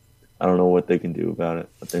 I don't know what they can do about it,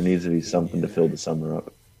 but there needs to be something to fill the summer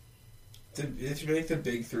up. If you make the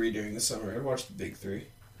big three during the summer, I'd watch the big three.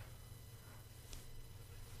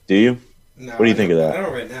 Do you? No, What do you think of that? I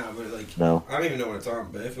don't right now, but like, No. I don't even know what it's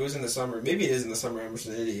on. But if it was in the summer, maybe it is in the summer. I'm just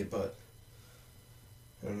an idiot, but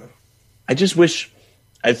I don't know. I just wish.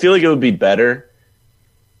 I feel like it would be better.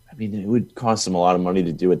 I mean, it would cost them a lot of money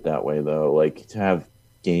to do it that way, though. Like to have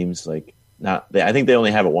games like not. I think they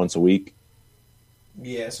only have it once a week.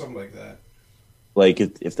 Yeah, something like that. Like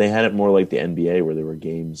if they had it more like the NBA, where there were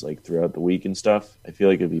games like throughout the week and stuff, I feel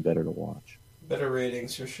like it'd be better to watch. Better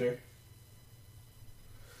ratings for sure.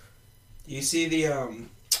 You see the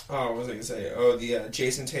what was I gonna say? Oh, the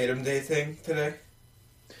Jason Tatum Day thing today.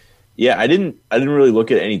 Yeah, I didn't really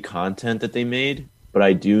look at any content that they made, but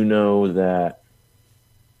I do know that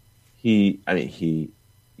they're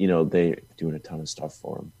doing a ton of stuff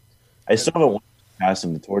for him. I still haven't passed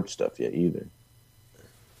him the torch stuff yet either.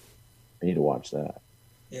 I need to watch that.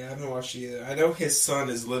 Yeah, I haven't watched it either. I know his son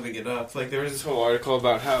is living it up. Like there was this whole article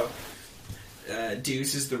about how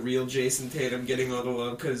Deuce is the real Jason Tatum, getting all the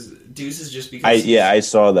love because Deuce is just because. I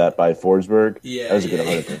saw that by Forsberg. Yeah, that was a good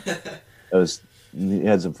article. He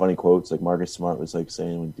had some funny quotes. Like Marcus Smart was like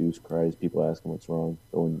saying, when Deuce cries, people ask him what's wrong.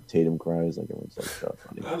 But when Tatum cries, like everyone's like, "Shut up,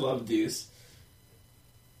 funny." I love Deuce.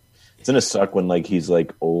 It's gonna suck when like he's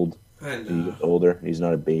like old. I know. He gets older. He's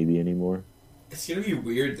not a baby anymore. It's gonna be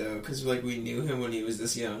weird though, because like we knew him when he was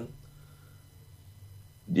this young.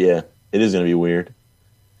 Yeah, it is gonna be weird.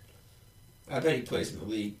 I bet he plays in the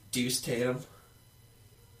league. Deuce Tatum.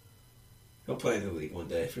 He'll play in the league one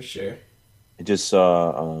day for sure. I just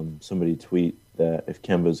saw somebody tweet that if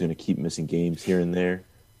Kemba's going to keep missing games here and there,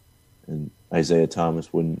 and Isaiah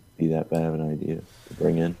Thomas wouldn't be that bad of an idea to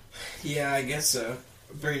bring in. Yeah, I guess so.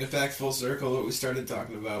 Bringing it back full circle, what we started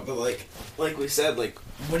talking about. But like we said, like,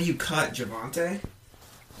 what do you cut, Javonte?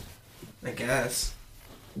 I guess.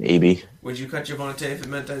 Maybe. Would you cut Javonte if it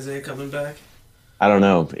meant Isaiah coming back? I don't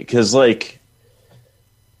know, because like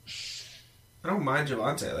I don't mind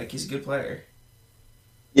Javonte. Like, he's a good player.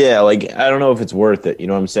 yeah, like I don't know if it's worth it. You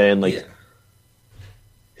know what I'm saying? Like,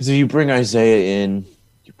 because if you bring Isaiah in,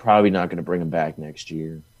 you're probably not going to bring him back next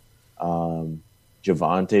year.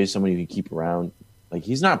 Javonte is someone you can keep around. Like,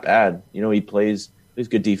 he's not bad. You know, he plays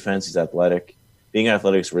good defense. He's athletic. Being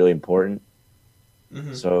athletic is really important.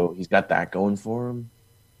 Mm-hmm. So he's got that going for him.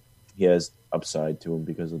 He has upside to him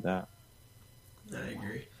because of that. I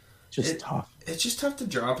agree. Just tough. It's just tough to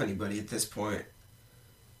drop anybody at this point.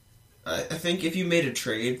 I think if you made a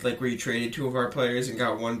trade, like where you traded two of our players and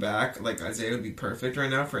got one back, like Isaiah would be perfect right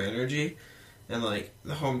now for energy and like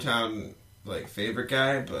the hometown like favorite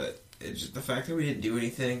guy. But it's just the fact that we didn't do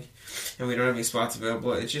anything and we don't have any spots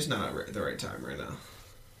available. It's just not the right time right now.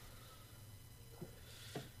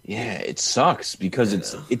 Yeah, it sucks because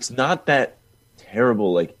it's not that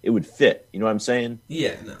terrible. Like, it would fit. You know what I'm saying?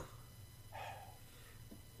 Yeah, no.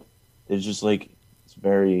 It's just like it's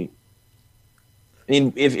very. I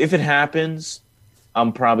mean, if it happens,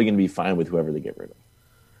 I'm probably going to be fine with whoever they get rid of.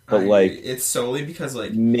 But like, it's solely because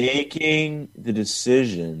like making the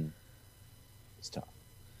decision is tough.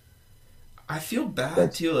 I feel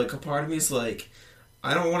bad too. Like, a part of me is like,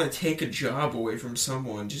 I don't want to take a job away from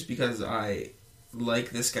someone just because I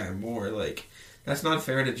like this guy more. Like, that's not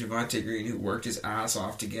fair to Javonte Green, who worked his ass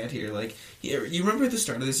off to get here. Like, you remember at the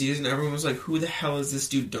start of the season, everyone was like, "Who the hell is this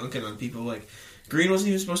dude dunking on people?" Like, Green wasn't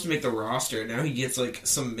even supposed to make the roster. Now he gets like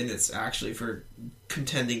some minutes actually for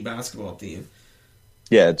contending basketball team.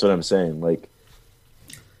 Yeah, that's what I'm saying. Like,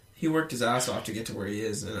 he worked his ass off to get to where he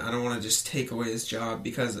is, and I don't want to just take away his job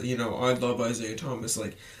because, you know, I love Isaiah Thomas.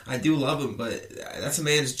 Like, I do love him, but that's a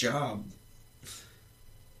man's job.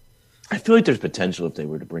 I feel like there's potential if they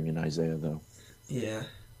were to bring in Isaiah, though. Yeah.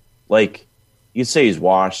 Like, you could say he's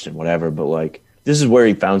washed and whatever, but like, this is where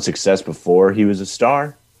he found success before he was a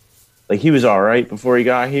star. Like, he was all right before he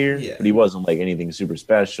got here, but he wasn't like anything super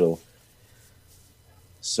special.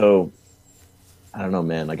 So, I don't know,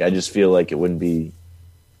 man. Like, I just feel like it wouldn't be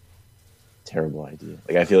a terrible idea.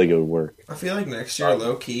 Like, I feel like it would work. I feel like next year,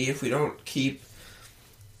 low key, if we don't keep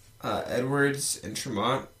Edwards and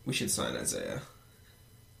Tremont, we should sign Isaiah.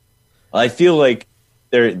 I feel like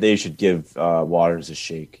they should give Waters a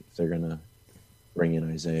shake if they're gonna bring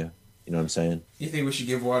in Isaiah. You know what I'm saying? You think we should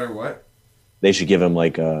give Water what? They should give him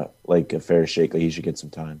like a fair shake. Like, he should get some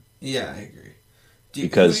time. Yeah, I agree. Who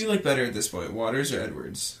do you like better at this point, Waters or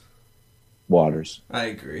Edwards? Waters. I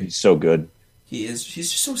agree. He's so good. He is.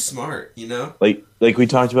 He's just so smart, you know? Like we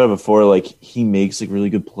talked about it before, like, he makes like really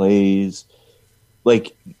good plays.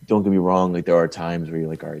 Like, don't get me wrong, like, there are times where you're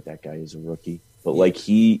like, all right, that guy is a rookie. but like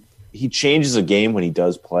he changes a game when he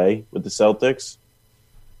does play with the Celtics.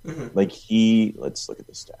 Mm-hmm. Like let's look at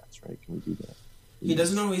the stats, right? Can we do that? He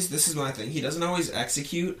doesn't always. This is my thing. He doesn't always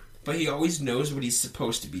execute, but he always knows what he's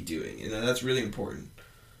supposed to be doing, and that's really important.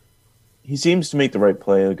 He seems to make the right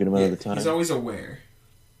play a good amount of the time. He's always aware.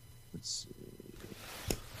 Let's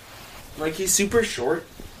see. Like, he's super short,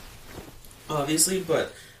 obviously,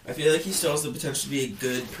 but I feel like he still has the potential to be a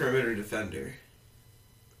good perimeter defender.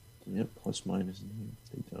 Yep, plus minus.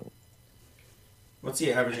 They don't. What's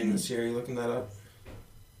he averaging this year? Are you looking that up?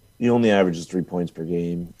 He only averages 3 points per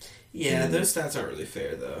game. Yeah, those stats aren't really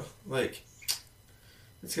fair, though. Like,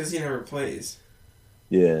 it's because he never plays.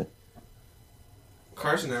 Yeah.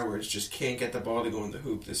 Carson Edwards just can't get the ball to go in the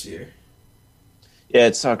hoop this year. Yeah,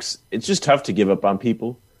 it sucks. It's just tough to give up on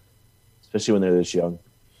people, especially when they're this young.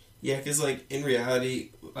 Yeah, because, like, in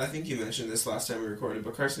reality, I think you mentioned this last time we recorded,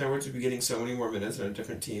 but Carson Edwards would be getting so many more minutes on a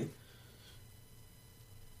different team.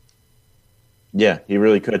 Yeah, he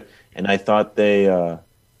really could. And I thought they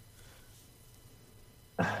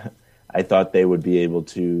would be able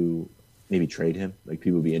to maybe trade him. Like,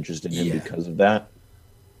 people would be interested in him because of that.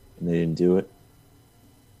 And they didn't do it.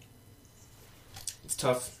 It's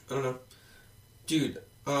tough. I don't know. Dude,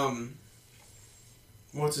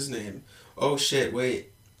 what's his name? Oh, shit,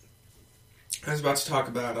 wait. I was about to talk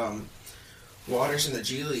about Waters in the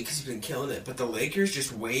G League because he's been killing it, but the Lakers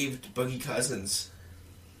just waived Boogie Cousins.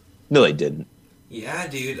 No, they didn't. Yeah,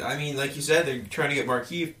 dude. I mean, like you said, they're trying to get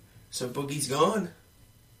Markieff, so Boogie's gone.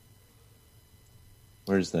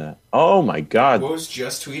 Where's that? Oh, my God. Woj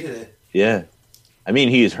just tweeted it. Yeah. I mean,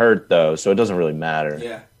 he's hurt, though, so it doesn't really matter.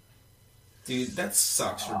 Yeah. Dude, that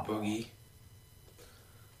sucks for Boogie.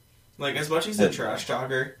 Like, as much as he's a trash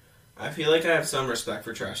talker, I feel like I have some respect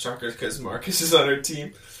for trash talkers because Marcus is on our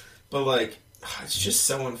team. But, like, it's just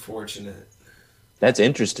so unfortunate. That's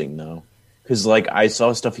interesting, though. Because, like, I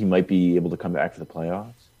saw stuff he might be able to come back for the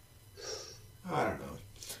playoffs. I don't know.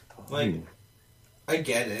 Like, I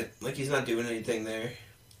get it. Like, he's not doing anything there.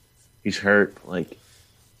 He's hurt. Like,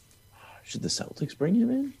 should the Celtics bring him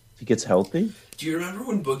in if he gets healthy? Do you remember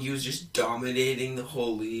when Boogie was just dominating the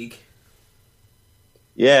whole league?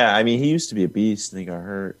 Yeah, I mean, he used to be a beast, and he got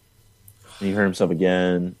hurt. And he hurt himself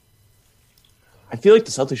again. I feel like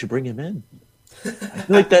the Celtics should bring him in. I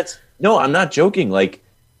feel like that's... No, I'm not joking. Like,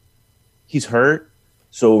 he's hurt,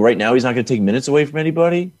 so right now he's not going to take minutes away from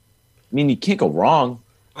anybody. I mean, you can't go wrong.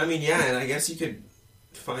 I mean, yeah, and I guess you could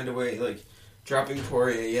find a way, like, dropping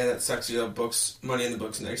Poirier, yeah, that sucks. You have money in the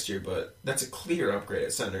books next year, but that's a clear upgrade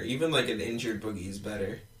at center. Even, like, an injured Boogie is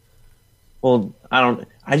better. Well, I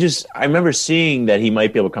remember seeing that he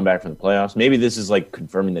might be able to come back from the playoffs. Maybe this is, like,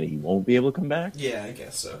 confirming that he won't be able to come back. Yeah, I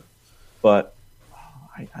guess so. But,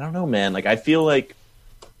 I don't know, man. Like, I feel like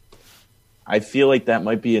that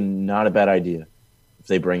might be not a bad idea if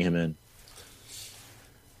they bring him in.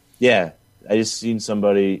 Yeah, I just seen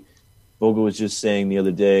somebody, Vogel was just saying the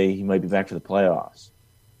other day he might be back for the playoffs.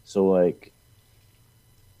 So, like...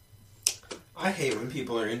 I hate when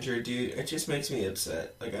people are injured, dude. It just makes me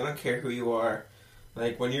upset. Like, I don't care who you are.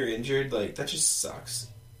 Like, when you're injured, like, that just sucks.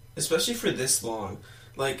 Especially for this long.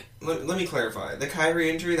 Like, let me clarify. The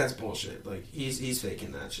Kyrie injury, that's bullshit. Like, he's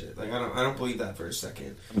faking that shit. Like, I don't believe that for a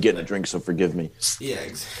second. I'm getting a drink, so forgive me. Yeah,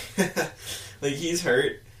 exactly. Like, he's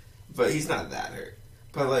hurt, but he's not that hurt.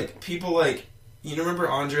 But, like, people like, you remember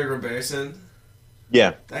Andre Robertson?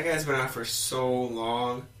 Yeah. That guy's been out for so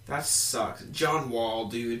long. That sucks. John Wall,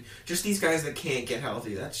 dude. Just these guys that can't get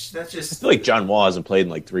healthy. That's just... I feel like John Wall hasn't played in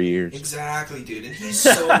like 3 years. Exactly, dude. And he's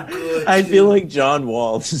so good, I feel like John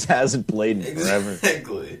Wall just hasn't played in forever.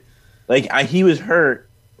 Exactly. Like, he was hurt,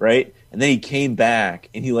 right? And then he came back,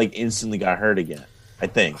 and he, like, instantly got hurt again, I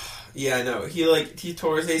think. Yeah, I know. He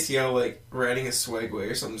tore his ACL, like, riding a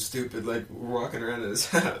Swagway or something stupid, like, walking around in his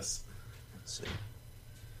house. Let's see.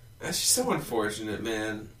 That's just so unfortunate,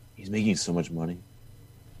 man. He's making so much money.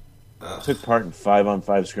 Took part in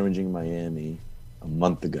 5-on-5 scrimmaging in Miami a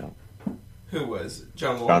month ago. Who was?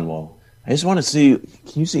 John Wall? John Wall. I just want to see,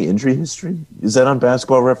 can you see injury history? Is that on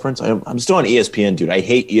Basketball Reference? I'm still on ESPN, dude. I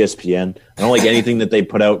hate ESPN. I don't like anything that they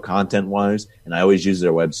put out content-wise, and I always use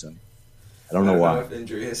their website. I don't know why. I don't know if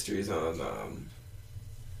injury history is on,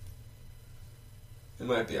 it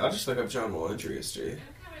might be. I'll just look up John Wall injury history.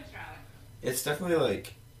 It's definitely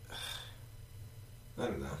like, I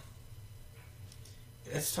don't know.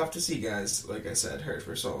 It's tough to see guys, like I said, hurt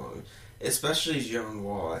for so long. Especially John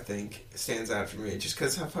Wall, I think, stands out for me just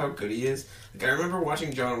because of how good he is. Like, I remember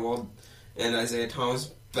watching John Wall and Isaiah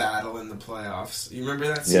Thomas battle in the playoffs. You remember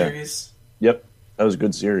that series? Yep. That was a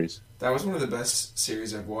good series. That was one of the best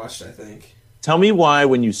series I've watched, I think. Tell me why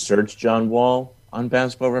when you search John Wall on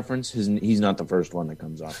Basketball Reference, he's not the first one that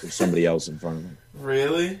comes up. There's somebody else in front of him.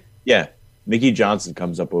 Really? Yeah. Mickey Johnson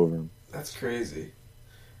comes up over him. That's crazy.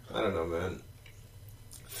 I don't know, man.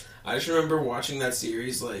 I just remember watching that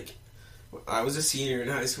series, like, I was a senior in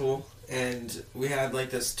high school, and we had, like,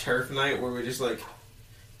 this turf night where we just, like,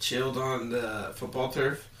 chilled on the football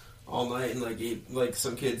turf all night and, like, ate, like,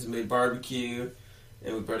 some kids made barbecue,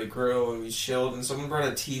 and we brought a grill, and we chilled, and someone brought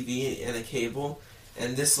a TV and a cable,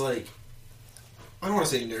 and this, like, I don't want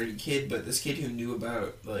to say nerdy kid, but this kid who knew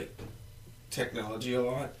about, like, technology a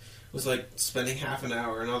lot was, like, spending half an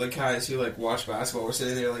hour, and all the guys who, like, watch basketball were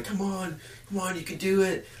sitting there like, come on, you can do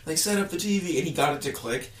it, like, set up the TV, and he got it to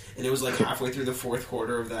click, and it was, like, halfway through the fourth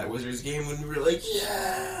quarter of that Wizards game, and we were like,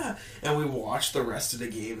 yeah! And we watched the rest of the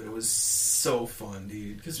game, and it was so fun,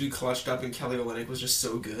 dude, because we clutched up, and Kelly Olynyk was just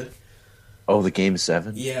so good. Oh, the Game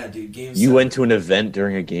 7? Yeah, dude, Game 7. You went to an event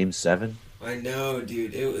during a Game 7? I know,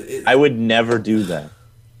 dude. I would never do that.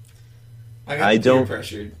 I got peer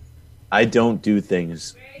pressured. I don't do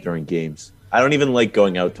things during games. I don't even like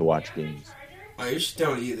going out to watch games. I usually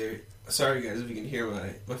don't either. Sorry, guys, if you can hear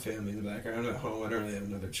my family in the background. I'm at home. I don't really have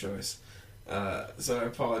another choice. So I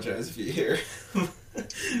apologize if you hear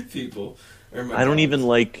people. Or my I don't dogs. even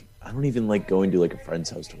like going to like a friend's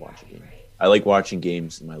house to watch a game. I like watching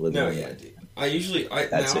games in my living room. No, yeah, dude. I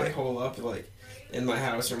That's now it. I hole up like in my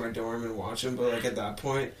house or my dorm and watch them. But like at that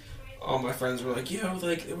point, all my friends were like, "Yo,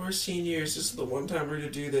 like we're seniors. This is the one time we're gonna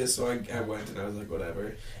do this." So I went and I was like,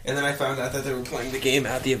 "Whatever." And then I found out that they were playing the game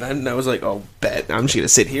at the event, and I was like, "Oh, bet I'm just gonna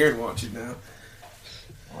sit here and watch it now."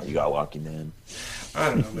 Oh, you got lucky, man. I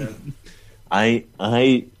don't know, man.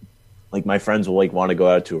 I like my friends will like want to go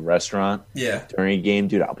out to a restaurant Yeah. during a game,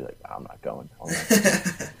 dude. I'll be like, I'm not going.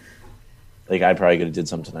 Like I probably could have did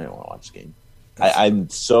something tonight. I want to watch the game. I'm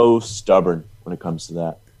so stubborn when it comes to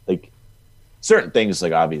that. Like certain things,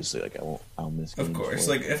 like obviously, like I'll miss games. Of course,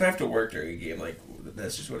 like if I have to work during a game, like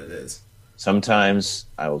that's just what it is. Sometimes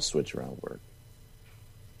I will switch around work.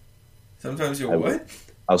 Sometimes you'll what?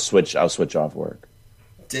 I'll switch off work.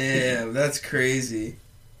 Damn, that's crazy.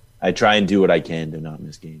 I try and do what I can to not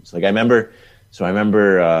miss games. Like I remember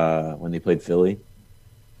when they played Philly,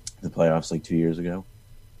 the playoffs like 2 years ago.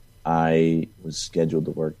 I was scheduled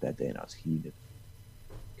to work that day and I was heated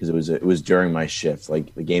because it was during my shift.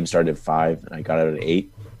 Like the game started at 5 and I got out at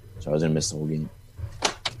 8, so I was gonna miss the whole game.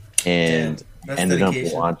 And Damn,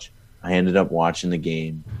 I ended up watching the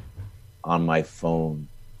game on my phone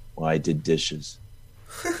while I did dishes,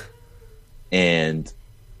 and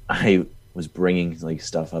I was bringing like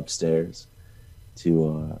stuff upstairs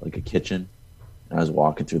to like a kitchen. And I was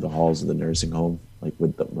walking through the halls of the nursing home like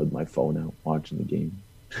with my phone out watching the game.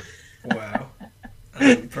 Wow, I'm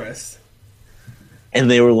impressed. And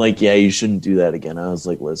they were like, "Yeah, you shouldn't do that again." I was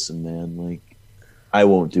like, "Listen, man, like I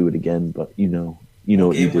won't do it again." But you know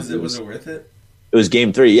what you did. Was it worth it? It was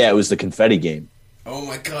game 3. Yeah, it was the confetti game. Oh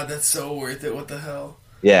my god, that's so worth it! What the hell?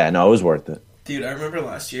 Yeah, no, it was worth it. Dude, I remember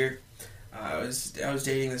last year, I was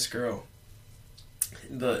dating this girl.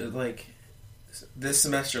 This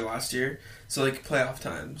semester last year, so like playoff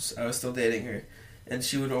times, I was still dating her, and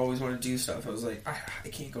she would always want to do stuff. I was like, I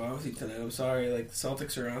can't go out with you tonight. I'm sorry. Like the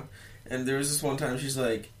Celtics are on, and there was this one time she's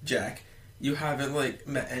like, Jack, you haven't like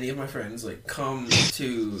met any of my friends. Like come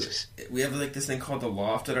to. We have like this thing called the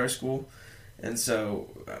Loft at our school, and so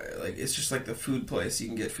like it's just like the food place. You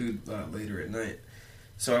can get food later at night.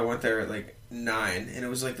 So I went there at like 9, and it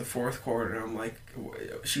was like the fourth quarter, and I'm like,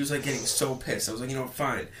 she was like getting so pissed. I was like,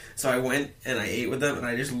 fine. So I went and I ate with them, and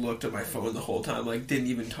I just looked at my phone the whole time, like didn't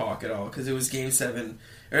even talk at all, because it was Game 7,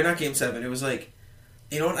 or not Game 7. It was like,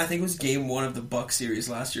 you know what? I think it was Game 1 of the Bucks series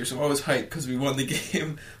last year. So I was hyped because we won the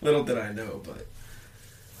game. Little did I know, but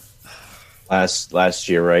last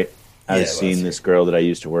year, right? I was last seeing year. this girl that I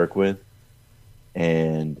used to work with,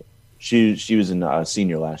 and she was a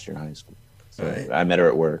senior last year in high school. So Right. I met her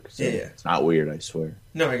at work. So Yeah. It's not weird, I swear.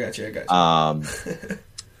 No, I got you.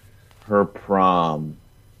 Her prom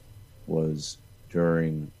was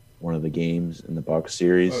during one of the games in the Bucks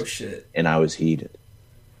series. Oh shit! And I was heated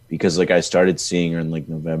because like I started seeing her in like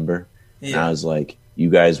November, and I was like, "You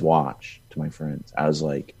guys watch," to my friends. I was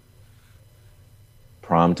like,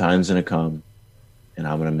 "Prom time's gonna come, and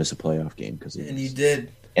I'm gonna miss a playoff game because." And you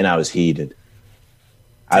did. And I was heated.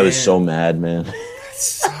 I was so mad, man. That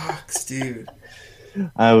sucks, dude.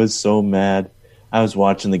 I was so mad. I was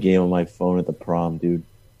watching the game on my phone at the prom, dude.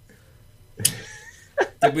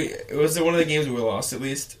 Was it one of the games we lost at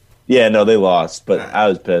least? Yeah, no, they lost, but I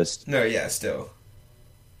was pissed. No, yeah, still.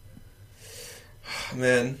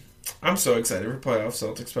 Man, I'm so excited for playoff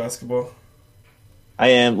Celtics basketball. I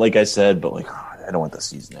am, like I said, but like I don't want the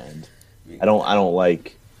season to end. I don't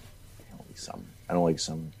like summer. I don't like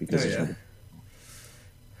summer because it's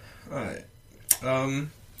Alright.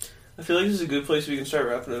 I feel like this is a good place we can start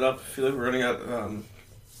wrapping it up. I feel like we're running out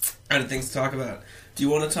of things to talk about. Do you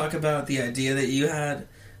want to talk about the idea that you had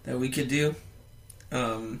that we could do?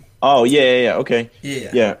 Okay.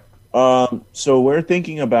 Yeah. So we're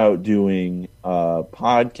thinking about doing a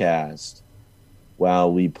podcast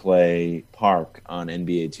while we play Park on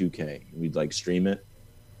NBA 2K. We'd like stream it.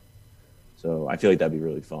 So I feel like that'd be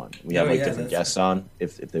really fun. We have different guests on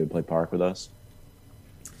if they would play Park with us.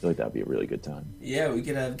 I feel like that'd be a really good time. Yeah, we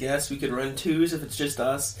could have guests. We could run 2s if it's just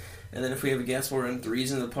us. And then if we have a guest, we'll run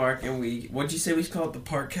 3s in the park. And what'd you say we should call it? The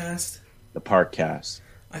Parkcast? The Parkcast.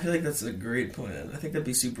 I feel like that's a great plan. I think that'd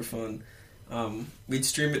be super fun. We'd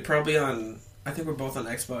stream it probably on, I think we're both on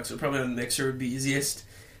Xbox, so probably on Mixer would be easiest.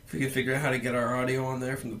 If we could figure out how to get our audio on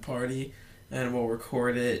there from the party. And we'll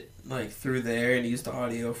record it like through there and use the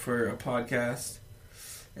audio for a podcast.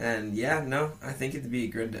 And I think it'd be a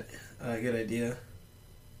good idea.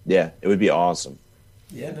 Yeah, it would be awesome.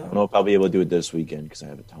 Yeah, no. I don't know if I'll be able to do it this weekend because I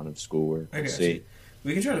have a ton of schoolwork. I got you.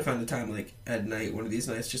 We can try to find a time like at night one of these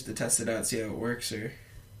nights just to test it out, see how it works. Or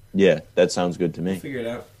yeah, that sounds good to me. We'll figure it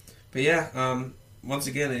out. But once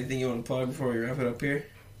again, anything you want to plug before we wrap it up here?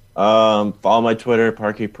 Follow my Twitter,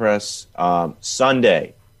 Parquet Press.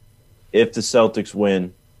 Sunday, if the Celtics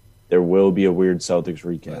win, there will be a weird Celtics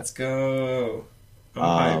recap. Let's go.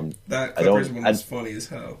 That Clippers one was funny as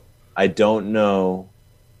hell. I don't know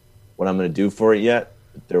what I'm going to do for it yet,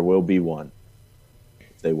 but there will be one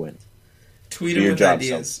if they win. Tweet them with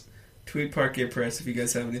ideas. Tweet Parquet Press if you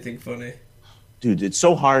guys have anything funny. Dude, it's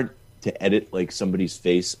so hard to edit like somebody's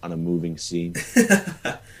face on a moving scene.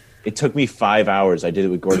 It took me 5 hours. I did it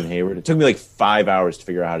with Gordon Hayward. It took me like 5 hours to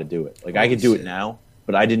figure out how to do it. Like I could do it now,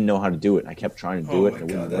 but I didn't know how to do it. I kept trying to do it. Oh and my it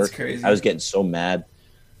God, wouldn't that's work. crazy. I was getting so mad.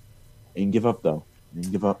 I didn't give up though.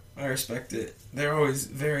 I respect it. They're always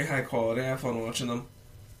very high quality. I have fun watching them.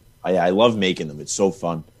 I love making them. It's so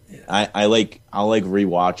fun. Yeah. I'll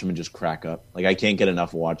rewatch them and just crack up. Like I can't get enough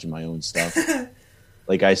of watching my own stuff.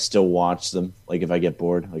 Like I still watch them. Like if I get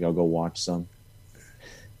bored, like I'll go watch some.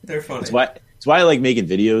 They're funny. It's why I like making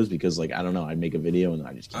videos because like I don't know, I'd make a video and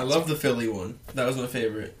I just can't. I love the Philly one. That was my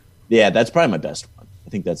favorite. Yeah, that's probably my best one.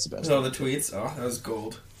 I think that's the best. With all the tweets, that was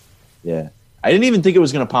gold. Yeah, I didn't even think it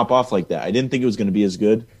was gonna pop off like that. I didn't think it was gonna be as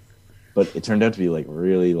good, but it turned out to be like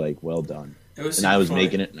really like well done. It was, and I was funny.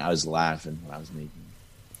 making it and I was laughing when I was making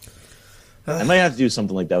it. I might have to do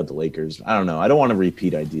something like that with the Lakers. I don't know. I don't want to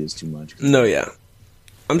repeat ideas too much. No, yeah.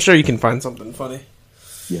 I'm sure you can find something funny.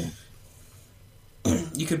 Yeah.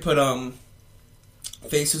 You could put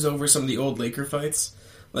faces over some of the old Laker fights.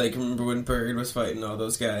 Like, remember when Bird was fighting all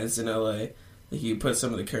those guys in LA? Like, you could put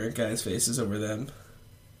some of the current guys' faces over them.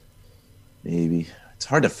 Maybe. It's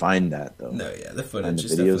hard to find that, though. No, yeah, the footage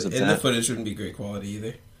is definitely... And the footage wouldn't be great quality,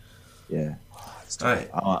 either. Yeah. Alright.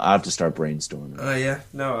 I'll have to start brainstorming.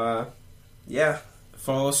 Yeah.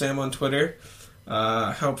 Follow Sam on Twitter.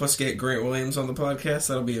 Help us get Grant Williams on the podcast.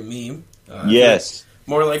 That'll be a meme. Yes.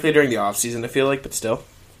 More likely during the off-season, I feel like, but still.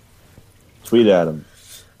 Tweet at him.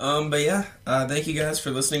 Thank you guys for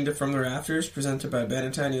listening to From the Rafters, presented by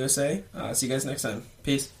Bannertown USA. See you guys next time.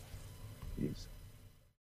 Peace. Peace.